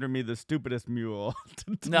consider me the stupidest mule.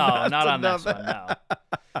 No, not on know this one. No.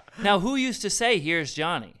 Now, who used to say "Here's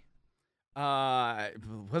Johnny"?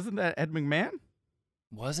 Wasn't that Ed McMahon?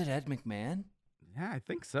 Was it Ed McMahon? Yeah, I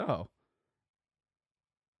think so.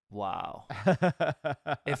 Wow.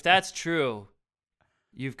 If that's true,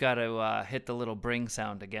 you've got to hit the little bring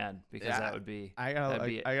sound again, because Yeah, that would be I that'd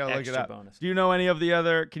be gotta look it extra up. bonus. Do you know any of the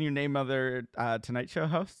other? Can you name other Tonight Show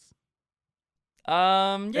hosts?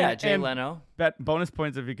 Yeah, Jay and- Leno. Bet bonus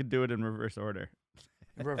points if you could do it in reverse order,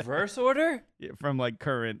 Reverse order? Yeah, from like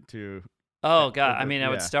current to. Oh God! I Yeah.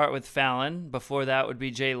 would start with Fallon. Before that would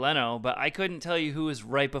be Jay Leno, but I couldn't tell you who was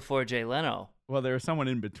right before Jay Leno. Well, there was someone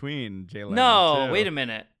in between Jay Leno. No, too. wait a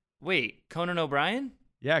minute. Wait, Conan O'Brien?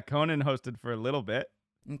 Yeah, Conan hosted for a little bit.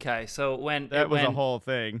 Okay, so That was a whole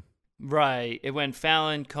thing. right. It went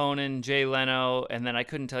Fallon, Conan, Jay Leno, and then I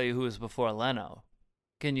couldn't tell you who was before Leno.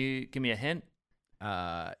 Can you give me a hint?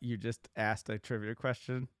 You just asked a trivia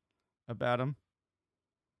question about him.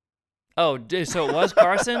 Oh, so it was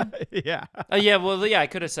Carson? Yeah. Oh, yeah, well, yeah, I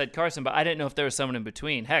could have said Carson, but I didn't know if there was someone in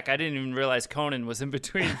between. Heck, I didn't even realize Conan was in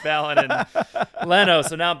between Fallon and Leno,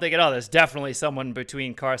 so now I'm thinking, there's definitely someone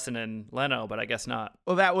between Carson and Leno, but I guess not.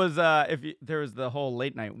 Well, that was there was the whole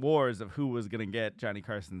late night wars of who was gonna get Johnny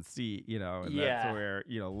Carson's seat, and Yeah. that's where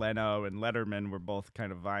Leno and Letterman were both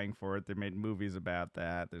kind of vying for it. They made movies about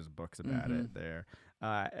that. There's books about it there.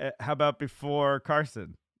 How about before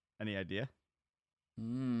Carson? Any idea?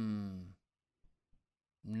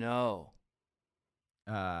 No.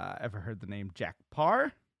 Ever heard the name Jack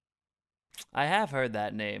Parr? I have heard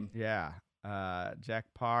that name. Yeah. Jack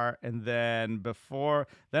Parr, and then before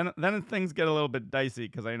then things get a little bit dicey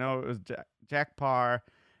because I know it was Jack Parr,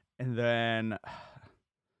 and then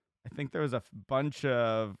I think there was a bunch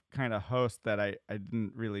of kind of hosts that I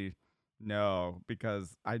didn't really know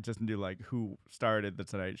because I just knew like who started the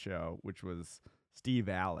Tonight Show, which was Steve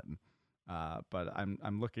Allen. But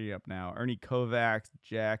I'm looking up now. Ernie Kovacs,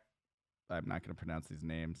 Jack. I'm not going to pronounce these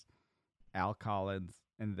names. Al Collins.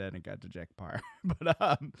 And then it got to Jack Parr.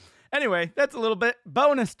 But anyway, that's a little bit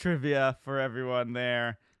bonus trivia for everyone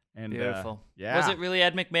there. And Beautiful. Yeah. Was it really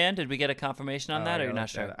Ed McMahon? Did we get a confirmation on Oh, that, I or you're gotta not look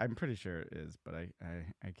sure? that up. I'm pretty sure it is, but I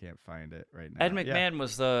can't find it right now. Ed McMahon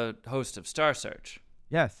was the host of Star Search.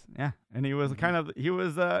 Yes, yeah, and he was he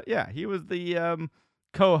was the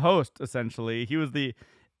co-host essentially. He was the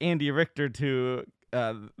Andy Richter to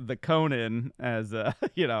the Conan as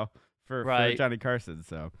for Right. Johnny Carson.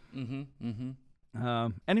 So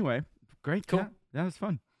anyway, great, Cool. yeah, that was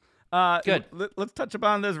fun. Good. Let's touch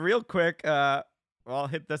upon this real quick. I'll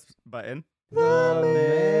hit this button.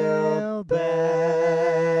 The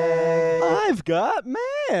mailbag. I've got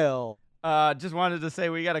mail. Just wanted to say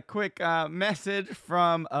we got a quick message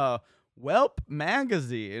from Welp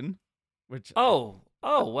Magazine, which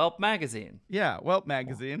Welp Magazine. yeah, Welp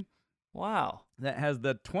Magazine Wow. that has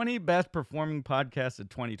the 20 best performing podcasts of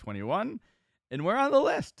 2021, and we're on the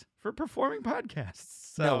list for performing podcasts.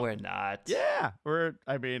 So, No, we're not. yeah,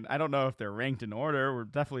 I don't know if they're ranked in order. We're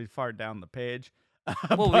definitely far down the page.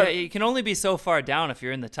 Well, But- you can only be so far down if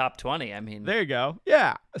you're in the top 20. I mean, there you go.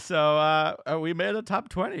 Yeah. So we made a top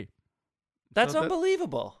 20. that's so that-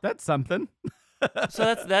 unbelievable. That's something.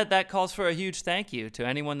 So that calls for a huge thank you to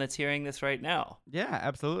anyone that's hearing this right now. Yeah,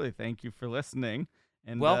 absolutely. Thank you for listening.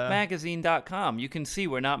 And Wealthmagazine.com. You can see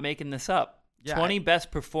we're not making this up. Yeah, 20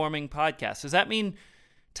 best performing podcasts. Does that mean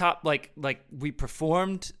top like we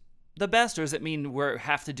performed the best, or does it mean we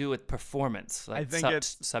have to do with performance? Like I think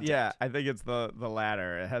it's subject. yeah. I think it's the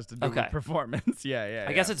latter. It has to do Okay. with performance. Yeah.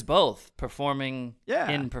 I guess it's both performing Yeah.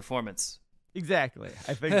 in performance. Exactly.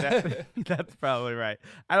 I think that's probably right.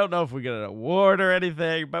 I don't know if we get an award or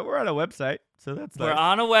anything, but we're on a website, so that's We're nice.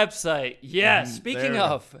 on a website. Yes. Mhm, Speaking there we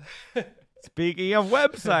of. Speaking of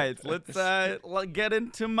websites, let's get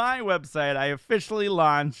into my website. I officially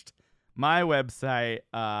launched my website.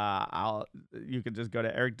 You can just go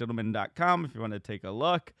to ericdiddleman.com if you want to take a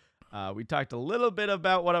look. We talked a little bit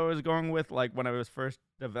about what I was going with, like when I was first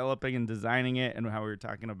developing and designing it, and how we were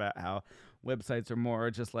talking about how websites are more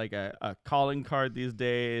just like a calling card these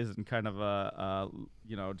days, and kind of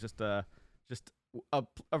just a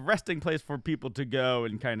resting place for people to go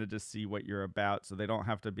and kind of just see what you're about, so they don't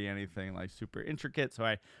have to be anything like super intricate. So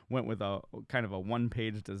I went with a kind of a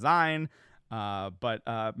one-page design. But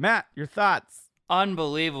Matt, your thoughts?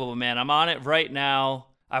 Unbelievable, man. I'm on it right now.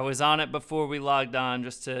 I was on it before we logged on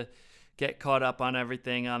just to get caught up on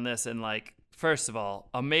everything on this. And like, first of all,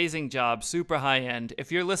 amazing job, super high end.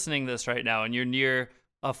 If you're listening to this right now and you're near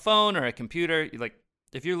a phone or a computer,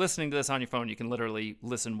 if you're listening to this on your phone, you can literally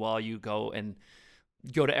listen while you go to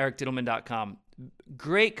ericdiddleman.com.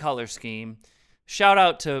 Great color scheme. Shout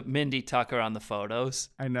out to Mindy Tucker on the photos.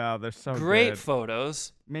 I know, they're so great good.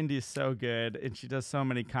 Photos. Mindy's so good, and she does so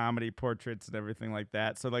many comedy portraits and everything like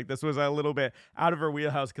that. So like this was a little bit out of her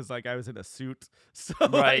wheelhouse because like I was in a suit, so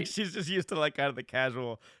Right. like she's just used to like kind of the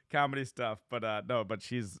casual comedy stuff. But but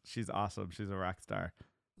she's awesome. She's a rock star.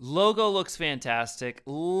 Logo looks fantastic.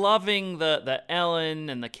 Loving the Ellen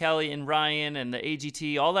and the Kelly and Ryan and the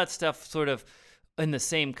AGT, all that stuff sort of in the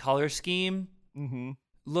same color scheme. Mm-hmm.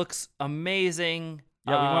 Looks amazing.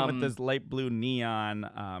 Yeah, we went with this light blue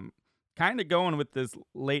neon, kind of going with this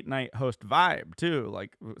late night host vibe too.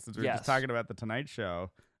 Like since we were just talking about the Tonight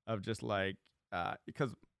Show, of just like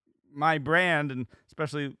because my brand, and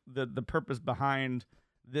especially the purpose behind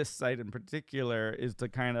this site in particular, is to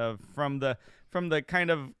kind of from the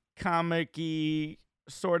kind of comic-y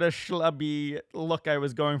sort of schlubby look I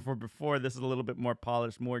was going for before. This is a little bit more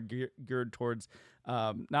polished, more geared towards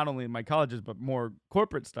not only my colleges but more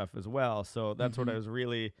corporate stuff as well. So that's what I was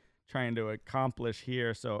really trying to accomplish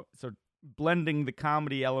here. So blending the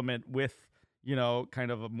comedy element with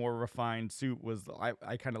kind of a more refined suit was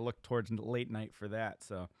I kind of looked towards late night for that.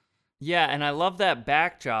 So yeah, and I love that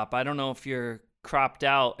backdrop. I don't know if you're cropped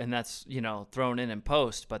out and that's thrown in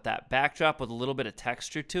post, but that backdrop with a little bit of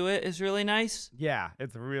texture to it is really nice. Yeah,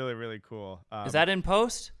 it's really, really cool. Is that in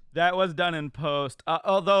post? That was done in post,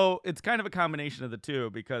 although it's kind of a combination of the two,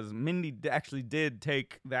 because Mindy actually did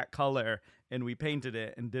take that color and we painted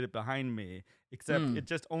it and did it behind me, except it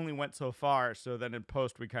just only went so far. So then in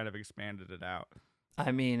post we kind of expanded it out.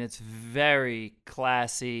 I mean, it's very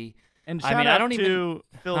classy. And shout out to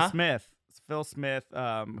Phil Smith. Phil Smith,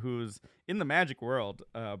 who's in the magic world,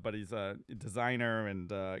 but he's a designer and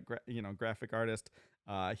graphic artist.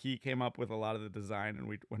 He came up with a lot of the design, and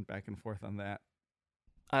we went back and forth on that.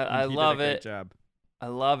 I love it. Great job. I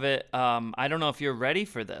love it. I don't know if you're ready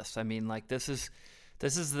for this. I mean, like this is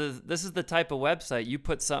the type of website you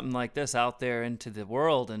put something like this out there into the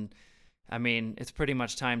world, and I mean, it's pretty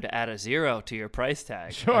much time to add a 0 to your price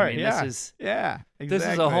tag. Sure. I mean, yeah. Exactly. This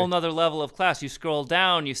is a whole nother level of class. You scroll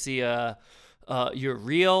down, you see your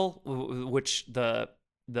reel, which the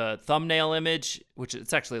thumbnail image, which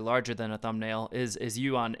it's actually larger than a thumbnail, is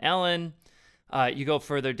you on Ellen. You go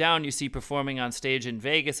further down, you see performing on stage in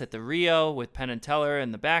Vegas at the Rio with Penn and Teller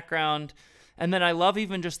in the background. And then I love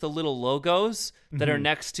even just the little logos that are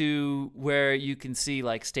next to where you can see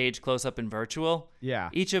like stage close up and virtual. Yeah.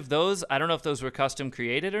 Each of those, I don't know if those were custom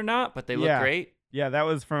created or not, but they look great. Yeah, that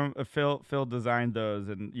was from Phil. Phil designed those,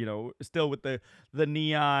 and still with the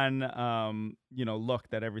neon look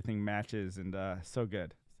that everything matches, and so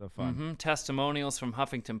good, so fun. Testimonials from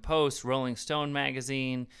Huffington Post, Rolling Stone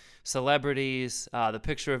magazine, celebrities. The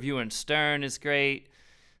picture of you and Stern is great.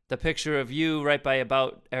 The picture of you right by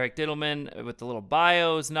About Eric Diddleman with the little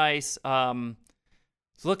bio is nice.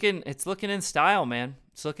 It's looking in style, man.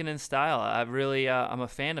 It's looking in style. I really, I'm a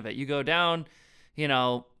fan of it. You go down,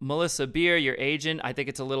 Melissa Beer, your agent. I think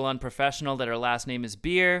it's a little unprofessional that her last name is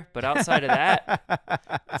Beer, but outside of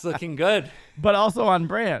that, it's looking good. But also on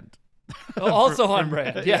brand. Also on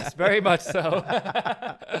brand. Yes, very much so.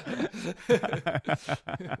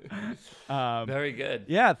 Very good.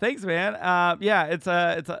 Yeah, thanks, man. It's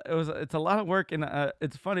a lot of work, and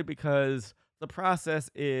it's funny because the process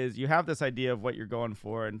is you have this idea of what you're going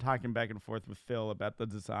for, and talking back and forth with Phil about the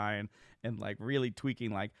design, and like really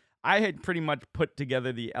tweaking. Like I had pretty much put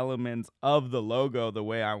together the elements of the logo the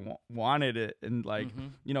way I wanted it. And like,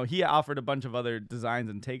 you know, he offered a bunch of other designs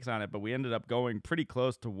and takes on it, but we ended up going pretty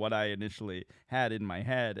close to what I initially had in my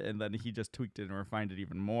head. And then he just tweaked it and refined it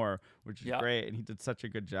even more, which is great. And he did such a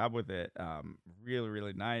good job with it. Really,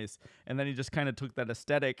 really nice. And then he just kind of took that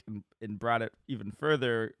aesthetic and brought it even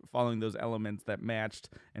further, following those elements that matched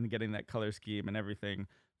and getting that color scheme and everything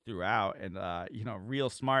throughout, and you know, real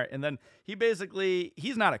smart. And then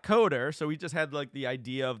he's not a coder, so he just had like the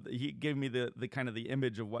idea of, he gave me the kind of the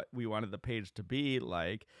image of what we wanted the page to be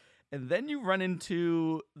like. And then you run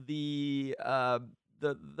into the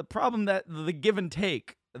problem, that the give and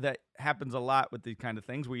take that happens a lot with these kind of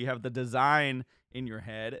things, where you have the design in your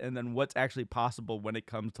head and then what's actually possible when it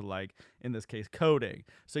comes to, like, in this case, coding.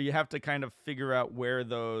 So you have to kind of figure out where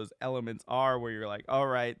those elements are, where you're like, all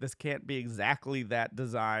right, this can't be exactly that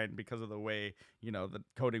design because of the way, you know, the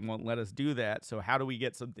coding won't let us do that. So how do we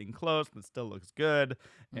get something close that still looks good?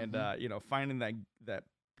 And you know, finding that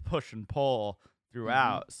push and pull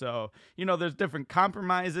throughout. So, you know, there's different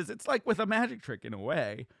compromises. It's like with a magic trick in a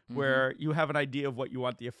way, where you have an idea of what you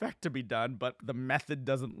want the effect to be done, but the method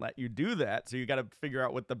doesn't let you do that. So you got to figure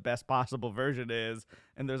out what the best possible version is.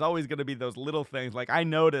 And there's always going to be those little things. Like, I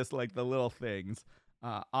noticed like the little things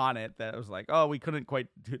on it that was like, oh, we couldn't quite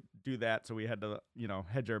do that. So we had to, you know,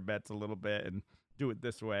 hedge our bets a little bit and do it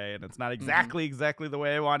this way. And it's not exactly the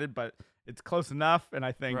way I wanted, but it's close enough. And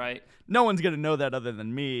I think no one's going to know that other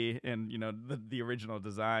than me and, you know, the original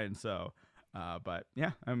design. So, but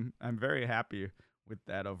yeah, I'm very happy with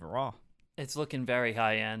that overall. It's looking very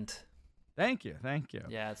high end. Thank you.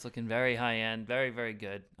 Yeah, it's looking very high end. Very, very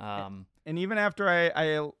good. And even after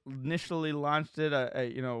I initially launched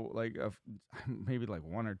it, you know, like maybe like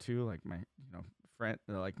one or two, like my, you know, friend,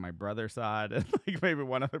 like my brother saw it, and like maybe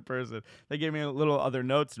one other person, they gave me a little other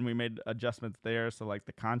notes, and we made adjustments there. So like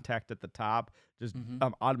the contact at the top just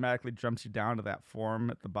automatically jumps you down to that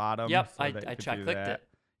form at the bottom. Yep, so I clicked it.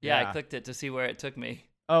 Yeah, I clicked it to see where it took me.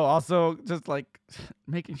 Oh, also just like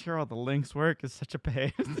making sure all the links work is such a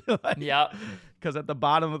pain. Like, yeah, because at the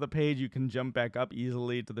bottom of the page you can jump back up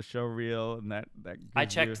easily to the show reel, and that I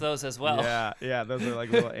checked those as well. Yeah, those are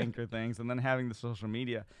like little anchor things. And then having the social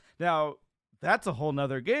media. Now, that's a whole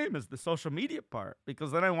nother game, is the social media part,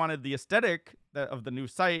 because then I wanted the aesthetic of the new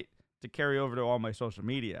site to carry over to all my social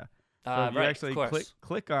media. So if you actually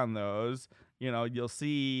click on those, you know, you'll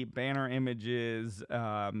see banner images,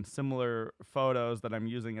 similar photos that I'm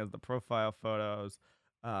using as the profile photos.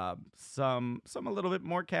 Some a little bit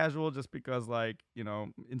more casual, just because, like, you know,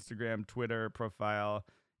 Instagram, Twitter profile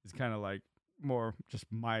is kind of like more just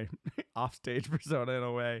my offstage persona in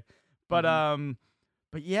a way.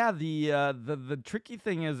 But yeah, the tricky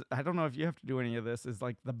thing is, I don't know if you have to do any of this, is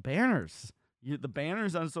like the banners. The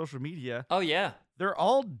banners on social media. Oh yeah, they're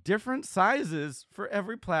all different sizes for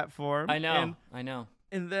every platform. I know.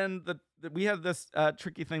 And then we had this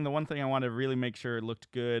tricky thing. The one thing I wanted to really make sure it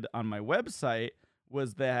looked good on my website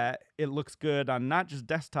was that it looks good on not just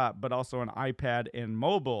desktop, but also on iPad and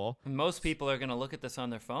mobile. And most people are going to look at this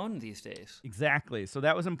on their phone these days. Exactly. So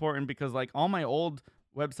that was important, because like all my old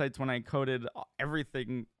websites, when I coded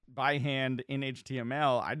everything by hand in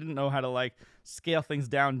HTML, I didn't know how to like scale things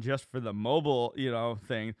down just for the mobile, you know,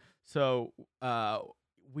 thing. So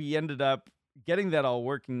we ended up getting that all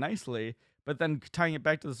working nicely, but then tying it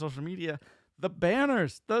back to the social media,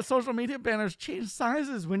 the social media banners change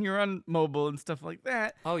sizes when you're on mobile and stuff like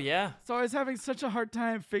that. Oh yeah. So I was having such a hard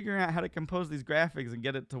time figuring out how to compose these graphics and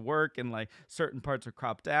get it to work. And like certain parts are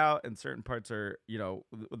cropped out and certain parts are, you know,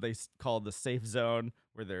 what they call the safe zone,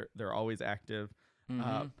 where they're always active.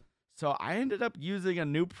 So I ended up using a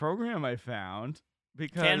new program I found,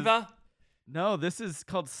 because Canva? No, this is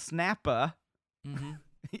called Snappa.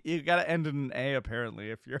 You got to end in an A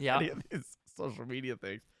apparently if you're any of these social media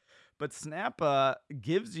things. But Snappa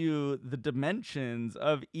gives you the dimensions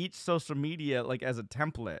of each social media like as a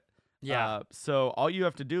template. Yeah. So all you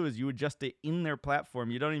have to do is you adjust it in their platform.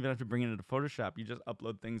 You don't even have to bring it into Photoshop. You just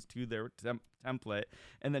upload things to their template.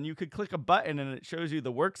 And then you could click a button and it shows you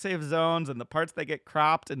the work safe zones and the parts that get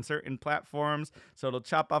cropped in certain platforms. So it'll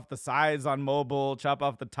chop off the sides on mobile, chop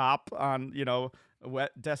off the top on, you know,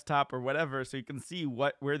 desktop or whatever, so you can see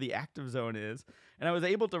where the active zone is. And I was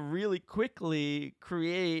able to really quickly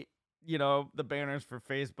create, you know, the banners for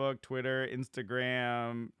Facebook, Twitter,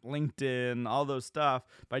 Instagram, LinkedIn, all those stuff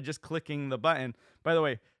by just clicking the button. By the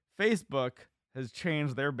way, Facebook has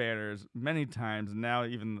changed their banners many times, and now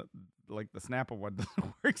even the Snappa one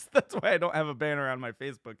doesn't work. So that's why I don't have a banner on my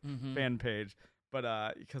Facebook fan page.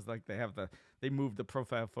 But because like they moved the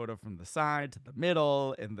profile photo from the side to the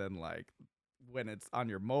middle, and then like when it's on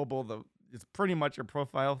your mobile, it's pretty much your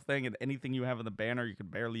profile thing, and anything you have in the banner you can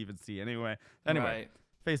barely even see anyway. Anyway,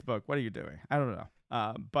 Right. Facebook, what are you doing? I don't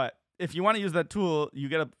know. But if you want to use that tool, you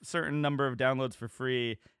get a certain number of downloads for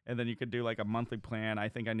free, and then you could do like a monthly plan. I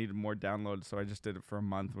think I needed more downloads, so I just did it for a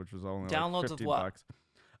month, which was only Downloads like of $50 what?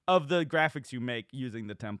 of the graphics you make using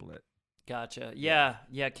the template. Gotcha.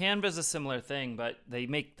 Yeah. Canva's a similar thing, but they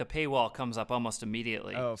make the paywall comes up almost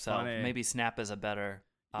immediately. Oh, so funny. maybe Snap is a better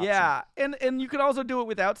option. Yeah, and you can also do it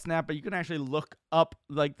without Snap, but you can actually look up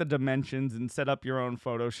like the dimensions and set up your own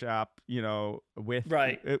Photoshop, with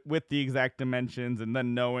with the exact dimensions, and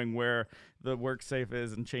then knowing where the workspace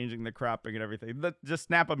is and changing the cropping and everything. Just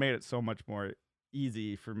Snappa made it so much more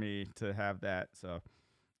easy for me to have that. So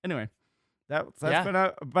anyway, that's been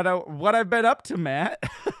what I've been up to, Matt.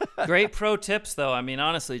 Great pro tips, though. I mean,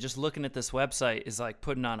 honestly, just looking at this website is like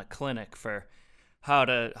putting on a clinic for how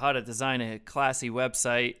to design a classy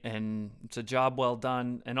website, and it's a job well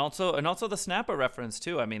done. And also the Snappa reference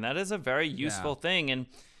too. I mean, that is a very useful thing, and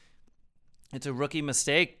it's a rookie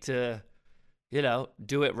mistake to,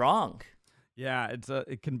 do it wrong. Yeah,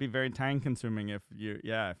 it can be very time consuming if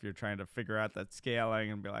you're trying to figure out that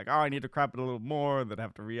scaling and be like, oh, I need to crop it a little more, then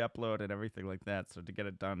have to re-upload and everything like that. So to get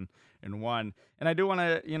it done in one. And I do want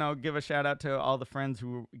to, give a shout out to all the friends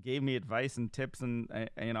who gave me advice and tips, and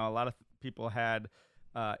a lot of people had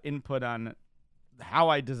input on how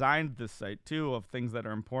I designed this site too, of things that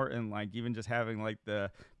are important, like even just having like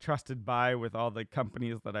the trusted buy with all the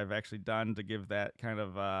companies that I've actually done to give that kind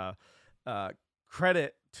of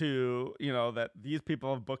credit to, that these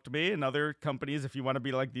people have booked me, and other companies, if you want to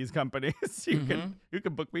be like these companies, you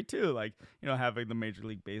can book me too. Like, having the Major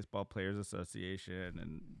League Baseball Players Association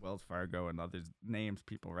and Wells Fargo and other names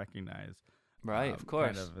people recognize. Right, of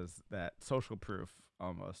course. Kind of as that social proof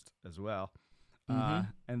almost as well. Mm-hmm.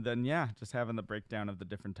 And then, just having the breakdown of the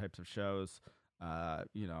different types of shows,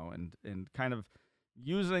 and kind of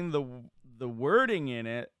using the wording in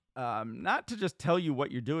it, not to just tell you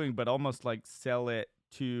what you're doing, but almost like sell it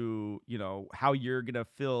to, how you're going to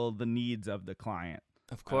fill the needs of the client.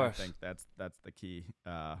 Of course. I think that's the key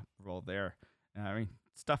role there. I mean,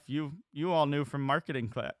 stuff you all knew from marketing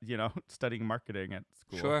class, studying marketing at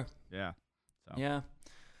school. Sure. Yeah. So. Yeah.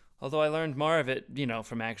 Although I learned more of it,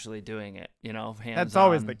 from actually doing it, hands-on. That's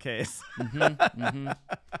always the case. Mm-hmm.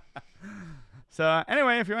 So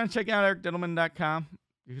anyway, if you want to check out ericdiddleman.com,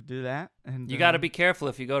 you could do that. And you got to be careful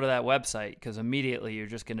if you go to that website, because immediately you're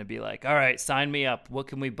just going to be like, all right, sign me up. What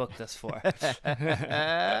can we book this for? It's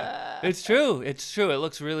true. It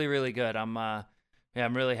looks really, really good. I'm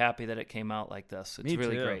really happy that it came out like this. It's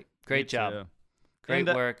really great. Great job. Too. Great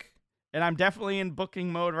work. And I'm definitely in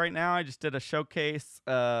booking mode right now. I just did a showcase,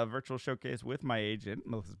 virtual showcase with my agent,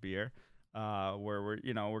 Moses Beer, where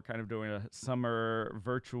we're kind of doing a summer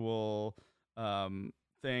virtual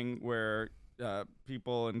thing where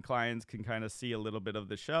people and clients can kind of see a little bit of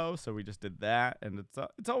the show. So we just did that, and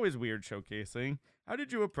it's always weird showcasing. How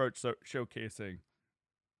did you approach showcasing?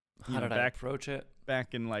 How did I approach it?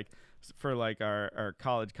 Back in for our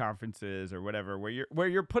college conferences or whatever, where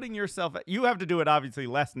you're putting yourself, you have to do it obviously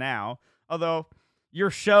less now, although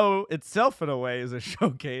your show itself in a way is a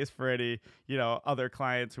showcase for any other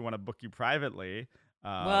clients who want to book you privately.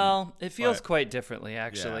 Well, it feels quite differently,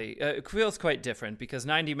 actually. Yeah. It feels quite different because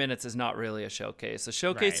 90 minutes is not really a showcase. A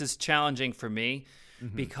showcase is challenging for me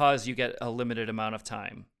because you get a limited amount of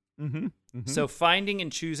time. Mm-hmm. Mm-hmm. So finding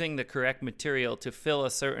and choosing the correct material to fill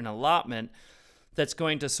a certain allotment that's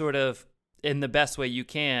going to sort of, in the best way you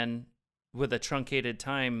can, with a truncated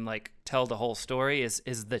time, like tell the whole story is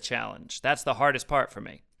the challenge. That's the hardest part for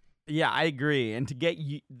me. Yeah, I agree. And to get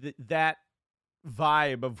that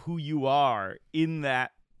vibe of who you are in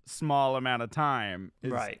that small amount of time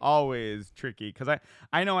is always tricky, because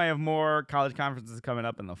I know I have more college conferences coming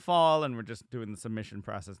up in the fall, and we're just doing the submission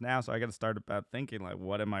process now, so I got to start about thinking like,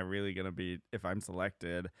 what am I really going to be, if I'm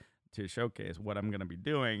selected to showcase, what I'm going to be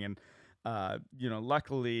doing. And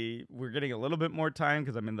luckily we're getting a little bit more time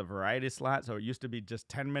because I'm in the variety slot, so it used to be just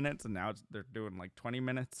 10 minutes and now they're doing like 20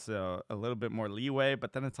 minutes, so a little bit more leeway.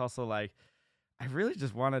 But then it's also like, I really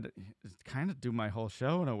just wanted to kind of do my whole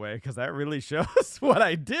show in a way, because that really shows what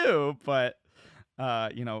I do. But,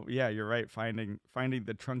 you're right. Finding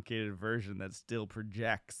the truncated version that still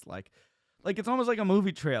projects like it's almost like a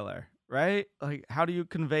movie trailer, right? Like, how do you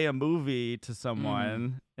convey a movie to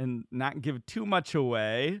someone and not give too much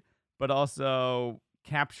away, but also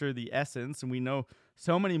capture the essence? And we know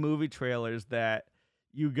so many movie trailers that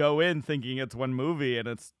you go in thinking it's one movie and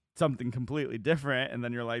it's something completely different, and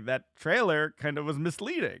then you're like, that trailer kind of was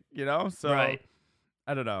misleading, So I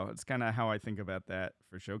don't know. It's kind of how I think about that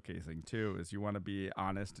for showcasing too, is you want to be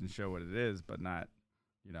honest and show what it is, but not,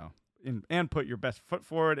 and put your best foot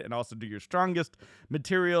forward and also do your strongest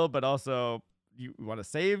material, but also you want to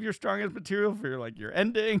save your strongest material for your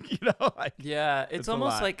ending, like, Yeah, it's a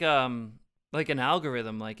almost lot. like an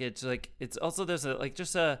algorithm. It's also there's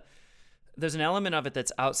an element of it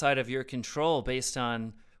that's outside of your control based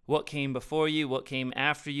on what came before you, what came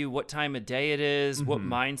after you, what time of day it is, what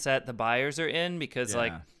mindset the buyers are in. Because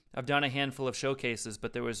like Yeah. I've done a handful of showcases,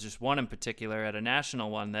 but there was just one in particular at a national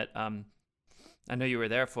one that I know you were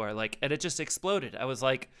there for, and it just exploded. I was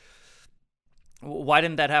like, why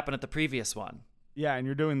didn't that happen at the previous one? Yeah, and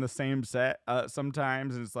you're doing the same set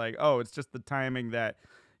sometimes, and it's like, oh, it's just the timing that,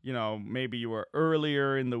 maybe you were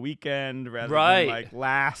earlier in the weekend rather Right. than like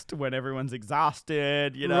last when everyone's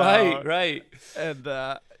exhausted, Right. And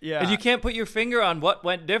yeah, And you can't put your finger on what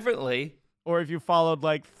went differently. or if you followed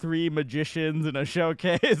like 3 magicians in a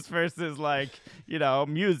showcase versus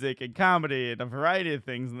music and comedy and a variety of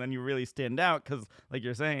things, and then you really stand out because, like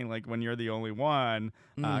you're saying, like when you're the only one,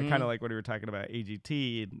 kind of like when we were talking about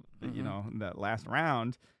AGT, in that last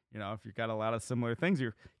round. If you've got a lot of similar things,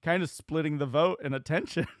 you're kind of splitting the vote and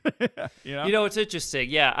attention. It's interesting.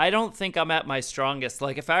 Yeah, I don't think I'm at my strongest.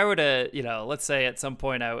 Like if I were to, let's say at some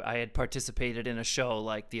point I had participated in a show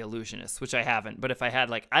like The Illusionist, which I haven't, but if I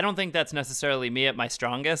had, I don't think that's necessarily me at my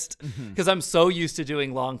strongest because I'm so used to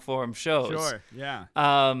doing long form shows. Sure. Yeah.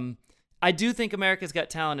 I do think America's Got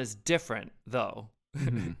Talent is different though.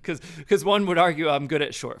 Because one would argue I'm good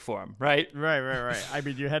at short form, right? Right. I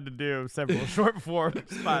mean, you had to do several short form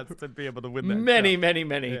spots to be able to win that. Many.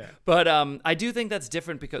 Yeah. But I do think that's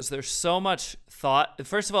different because there's so much thought.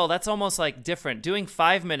 First of all, that's almost like different. Doing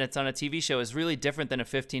 5 minutes on a TV show is really different than a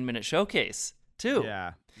 15-minute showcase, too.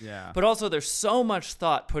 Yeah. But also, there's so much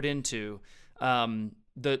thought put into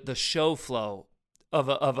the show flow of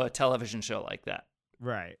a television show like that.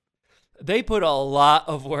 Right. They put a lot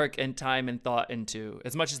of work and time and thought into,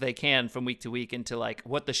 as much as they can from week to week, into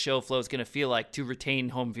what the show flow is going to feel like to retain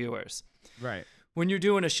home viewers. Right. When you're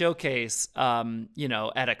doing a showcase,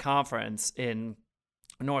 at a conference in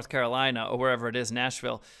North Carolina or wherever it is,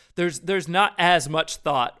 Nashville, there's not as much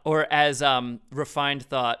thought or as refined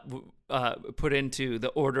thought put into the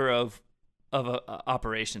order of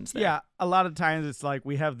operations there. Yeah, a lot of times it's like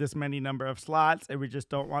we have this many number of slots and we just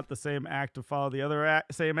don't want the same act to follow the other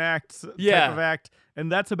same act type of act,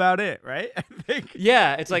 and that's about it, right? I think.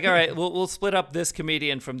 Yeah, it's like, all right, we'll split up this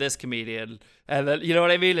comedian from this comedian, and then, you know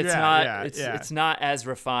what I mean? It's not as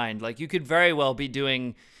refined. Like you could very well be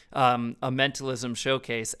doing a mentalism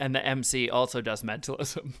showcase, and the MC also does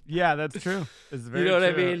mentalism. Yeah, that's true. It's very you know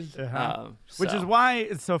what true. I mean? Which is why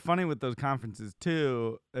it's so funny with those conferences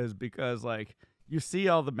too, is because you see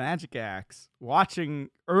all the magic acts watching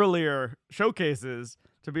earlier showcases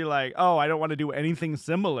to be like, oh, I don't want to do anything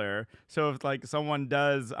similar. So if someone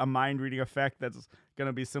does a mind reading effect that's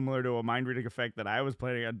gonna be similar to a mind reading effect that I was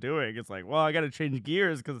planning on doing, it's like, well, I got to change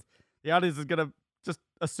gears because the audience is gonna just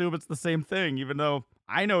assume it's the same thing, even though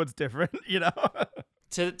I know it's different.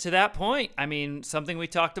 To that point, I mean, something we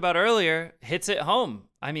talked about earlier hits it home.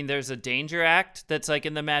 I mean, there's a danger act that's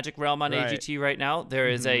in the magic realm on Right. AGT right now. There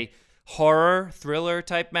is a horror thriller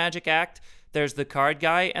type magic act. There's the card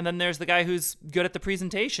guy, and then there's the guy who's good at the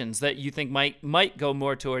presentations that you think might go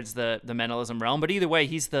more towards the mentalism realm. But either way,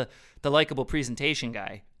 he's the likable presentation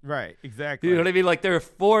guy. Right, exactly. You know what I mean? There are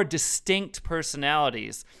 4 distinct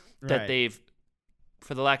personalities that Right. they've,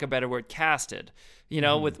 for the lack of a better word, casted.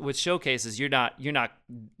 With showcases, you're not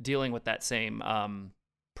dealing with that same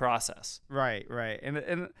process. Right.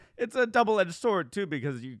 And it's a double-edged sword too,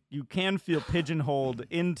 because you can feel pigeonholed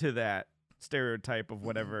into that stereotype of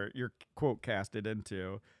whatever you're quote casted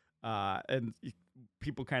into, and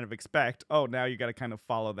people kind of expect, oh, now you got to kind of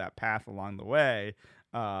follow that path along the way.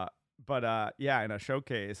 But in a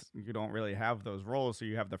showcase, you don't really have those roles, so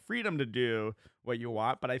you have the freedom to do what you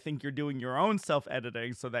want. But I think you're doing your own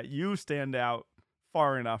self-editing so that you stand out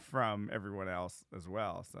far enough from everyone else as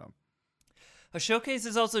well. So a showcase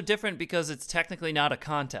is also different because it's technically not a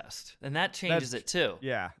contest, and that changes it too.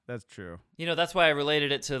 Yeah, that's true. That's why I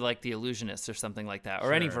related it to The Illusionist or something like that,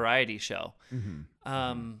 or any Sure. variety show.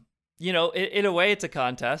 Mm-hmm. In a way, it's a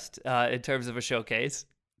contest in terms of a showcase.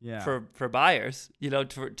 Yeah. For buyers,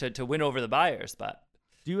 to win over the buyers. But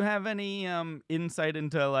do you have any insight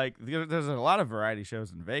into there's a lot of variety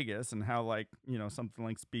shows in Vegas and how something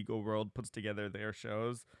like Spiegel World puts together their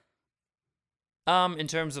shows? In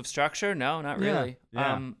terms of structure, no, not really.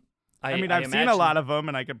 Yeah. I've seen a lot of them,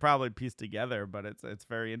 and I could probably piece together, but it's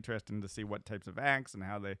very interesting to see what types of acts and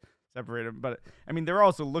how they separate them. But they're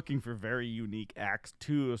also looking for very unique acts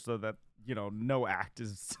too, so that no act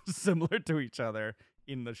is similar to each other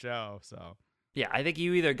in the show. So Yeah, I think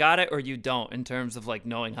you either got it or you don't in terms of like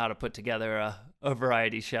knowing how to put together a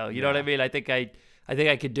variety show. You know what I mean? I think I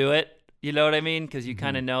could do it. You know what I mean? Because you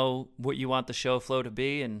kind of know what you want the show flow to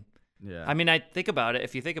be. And I mean, I think about it.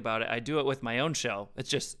 If you think about it, I do it with my own show. It's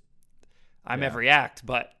just I'm every act,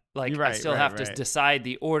 but like I still have to decide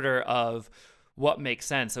the order of what makes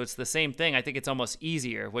sense. So it's the same thing. I think it's almost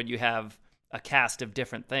easier when you have a cast of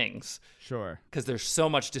different things. Sure. Because there's so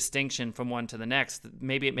much distinction from one to the next.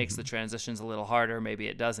 Maybe it makes the transitions a little harder. Maybe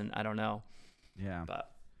it doesn't. I don't know. Yeah.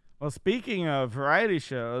 But well, speaking of variety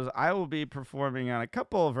shows, I will be performing on a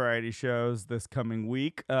couple of variety shows this coming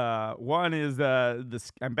week. One is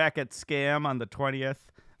I'm back at Scam on the 20th.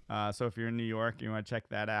 So if you're in New York, you want to check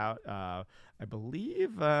that out. I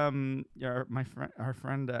believe our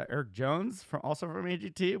friend Eric Jones, also from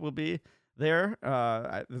AGT, will be there.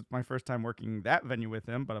 This is my first time working that venue with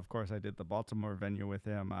him, but of course I did the Baltimore venue with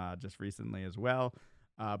him just recently as well.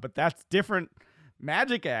 But that's different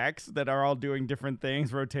magic acts that are all doing different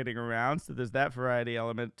things, rotating around. So there's that variety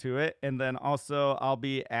element to it. And then also I'll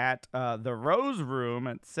be at the Rose Room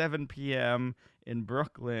at 7 p.m. in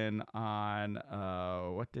Brooklyn on,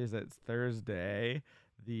 what day is it? It's Thursday,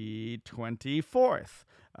 the 24th.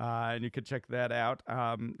 And you could check that out.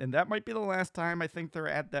 And that might be the last time I think they're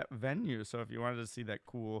at that venue. So if you wanted to see that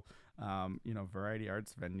cool, variety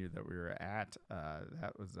arts venue that we were at,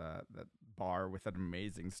 that was that bar with an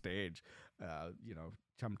amazing stage.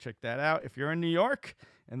 Come check that out if you're in New York.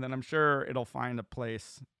 And then I'm sure it'll find a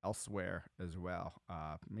place elsewhere as well.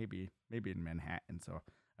 Maybe in Manhattan. So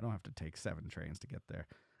I don't have to take 7 trains to get there.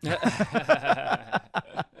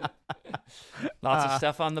 Lots of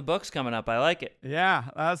stuff on the books coming up. I like it. Yeah,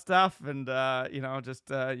 a lot of stuff. And,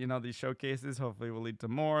 these showcases hopefully will lead to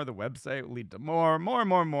more. The website will lead to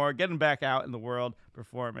more. Getting back out in the world,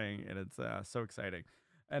 performing. And it's so exciting.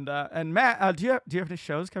 And Matt, do you have any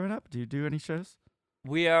shows coming up? Do you do any shows?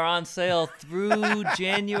 We are on sale through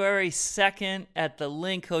January 2nd at the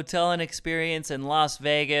Link Hotel and Experience in Las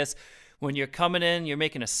Vegas. When you're coming in, you're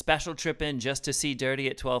making a special trip in just to see Dirty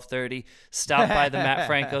at 12:30. Stop by the Matt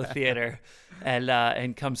Franco Theater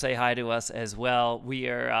and come say hi to us as well. We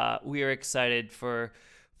are excited for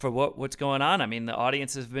what's going on. I mean, the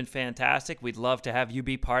audience has been fantastic. We'd love to have you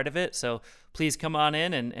be part of it. So please come on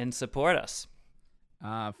in and support us.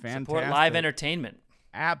 Fantastic. Support live entertainment.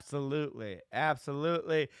 Absolutely.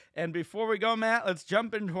 And before we go, Matt, let's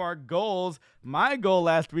jump into our goals. My goal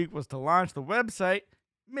last week was to launch the website.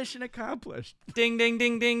 Mission accomplished. Ding, ding,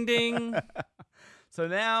 ding, ding, ding. So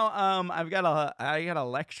now I got a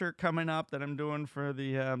lecture coming up that I'm doing for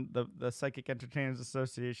the Psychic Entertainers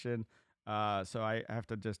Association. So I have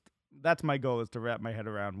to that's my goal, is to wrap my head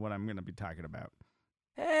around what I'm going to be talking about.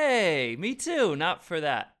 Hey, me too. Not for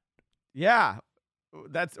that. Yeah.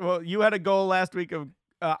 You had a goal last week of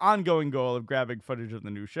ongoing goal of grabbing footage of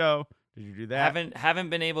the new show. Did you do that? Haven't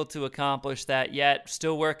been able to accomplish that yet.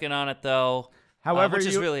 Still working on it though. However,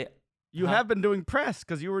 you have been doing press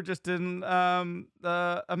because you were just in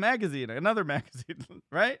another magazine,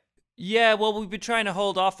 right? Yeah, well, we've been trying to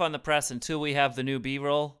hold off on the press until we have the new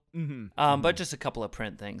B-roll. But just a couple of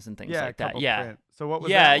print things and things like that. Yeah. Print. So what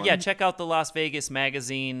was that one? Yeah. Check out the Las Vegas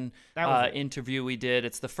magazine interview we did.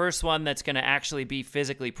 It's the first one that's going to actually be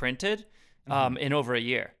physically printed in over a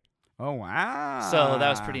year. Oh, wow. So that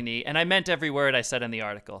was pretty neat. And I meant every word I said in the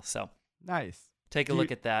article. So nice. Take a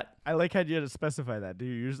look at that. I like how you had to specify that. Do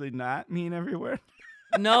you usually not mean every word?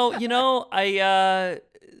 No, I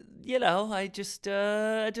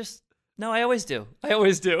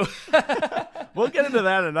always do. We'll get into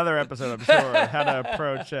that in another episode, I'm sure, how to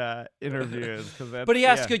approach interviews. But he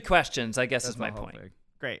asked good questions, I guess, is my point. Thing.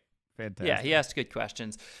 Great. Fantastic. Yeah, he asked good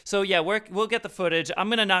questions. So yeah, we'll get the footage. I'm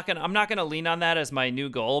not gonna lean on that as my new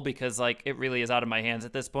goal because like it really is out of my hands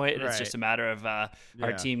at this point. And It's just a matter of our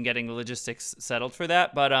team getting the logistics settled for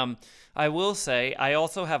that. But I will say I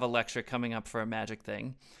also have a lecture coming up for a magic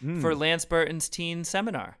thing for Lance Burton's teen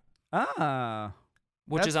seminar.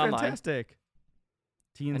 Which is online. Fantastic.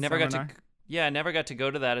 Teen seminar. I never got to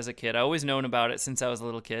go to that as a kid. I always known about it since I was a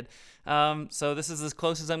little kid. So this is as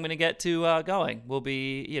close as I'm going to get to going. Will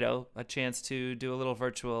be, a chance to do a little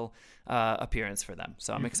virtual appearance for them.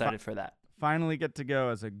 So I'm excited for that. Finally get to go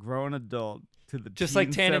as a grown adult to the just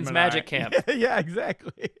like Tannen's seminar. Magic Camp. Yeah,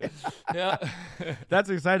 exactly. Yeah. That's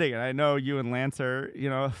exciting. And I know you and Lance are,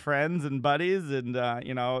 friends and buddies, and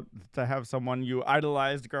to have someone you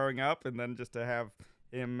idolized growing up and then just to have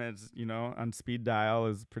him as on speed dial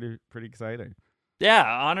is pretty exciting. Yeah,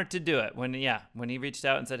 honored to do it. When he reached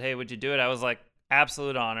out and said, "Hey, would you do it?" I was like,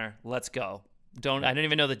 "Absolute honor. Let's go." I don't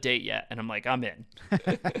even know the date yet, and I'm like, I'm in.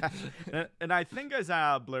 And I think I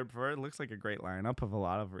saw a blurb for it. It looks like a great lineup of a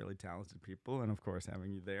lot of really talented people, and of course,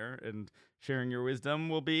 having you there and sharing your wisdom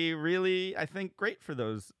will be really, I think, great for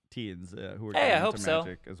those teens who are getting I hope into so.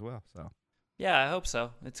 Magic as well. So. Yeah, I hope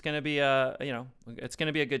so. It's gonna be it's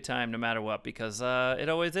gonna be a good time no matter what, because it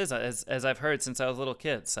always is, as I've heard since I was a little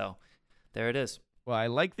kid. So there it is. Well, I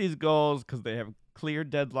like these goals because they have clear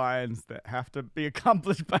deadlines that have to be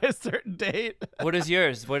accomplished by a certain date. What is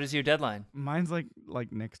yours? What is your deadline? Mine's like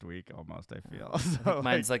next week almost, I feel. So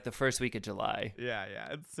Mine's like the first week of July. Yeah,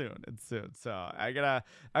 it's soon. So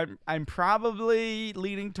I'm probably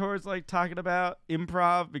leaning towards like talking about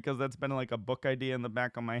improv because that's been like a book idea in the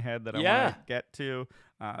back of my head that I want to get to.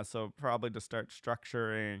 So probably to start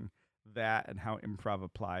structuring that and how improv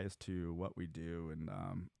applies to what we do, and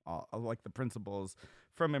all like the principles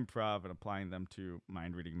from improv and applying them to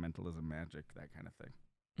mind reading, mentalism, magic, that kind of thing.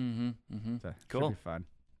 So Cool. Should be fun.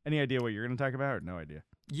 Any idea what you're going to talk about, or no idea?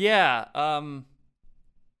 Yeah,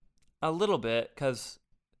 a little bit, because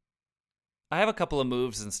I have a couple of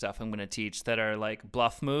moves and stuff I'm going to teach that are like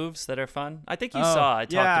bluff moves that are fun. I think you saw. I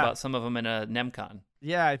talked about some of them in a NemCon.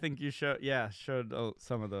 Yeah, I think you showed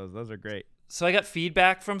some of those. Those are great. So I got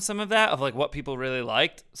feedback from some of that of like what people really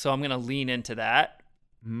liked. So I'm going to lean into that,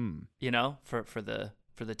 for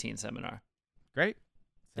the teen seminar. Great.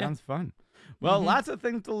 Sounds fun. Well, lots of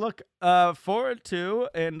things to look forward to.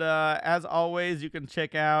 And as always, you can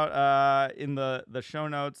check out in the show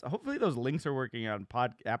notes. Hopefully those links are working on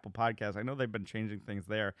Apple Podcasts. I know they've been changing things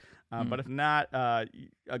there. But if not, a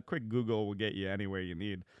quick Google will get you anywhere you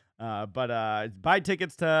need. But buy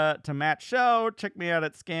tickets to Matt's show. Check me out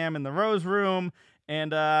at Scam in the Rose Room.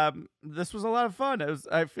 And this was a lot of fun.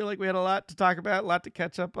 I feel like we had a lot to talk about, a lot to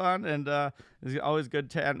catch up on. And it's always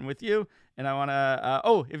good chatting with you. And I want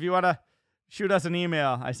to, if you want to shoot us an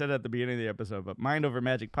email, I said it at the beginning of the episode, but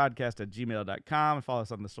mindovermagicpodcast@gmail.com. Follow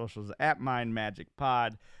us on the socials at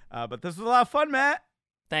mindmagicpod. But this was a lot of fun, Matt.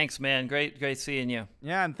 Thanks, man. Great seeing you.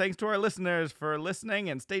 Yeah, and thanks to our listeners for listening.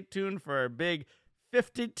 And stay tuned for our big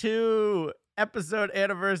 52 episode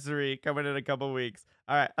anniversary coming in a couple weeks.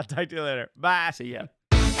 All right, I'll talk to you later. Bye. See ya.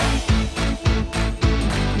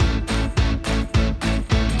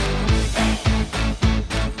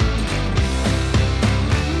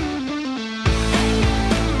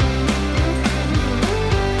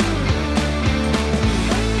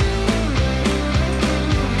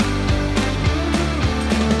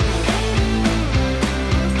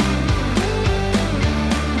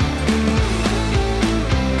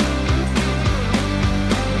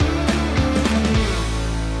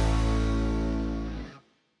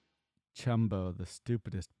 Chumbo, the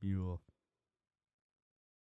stupidest mule.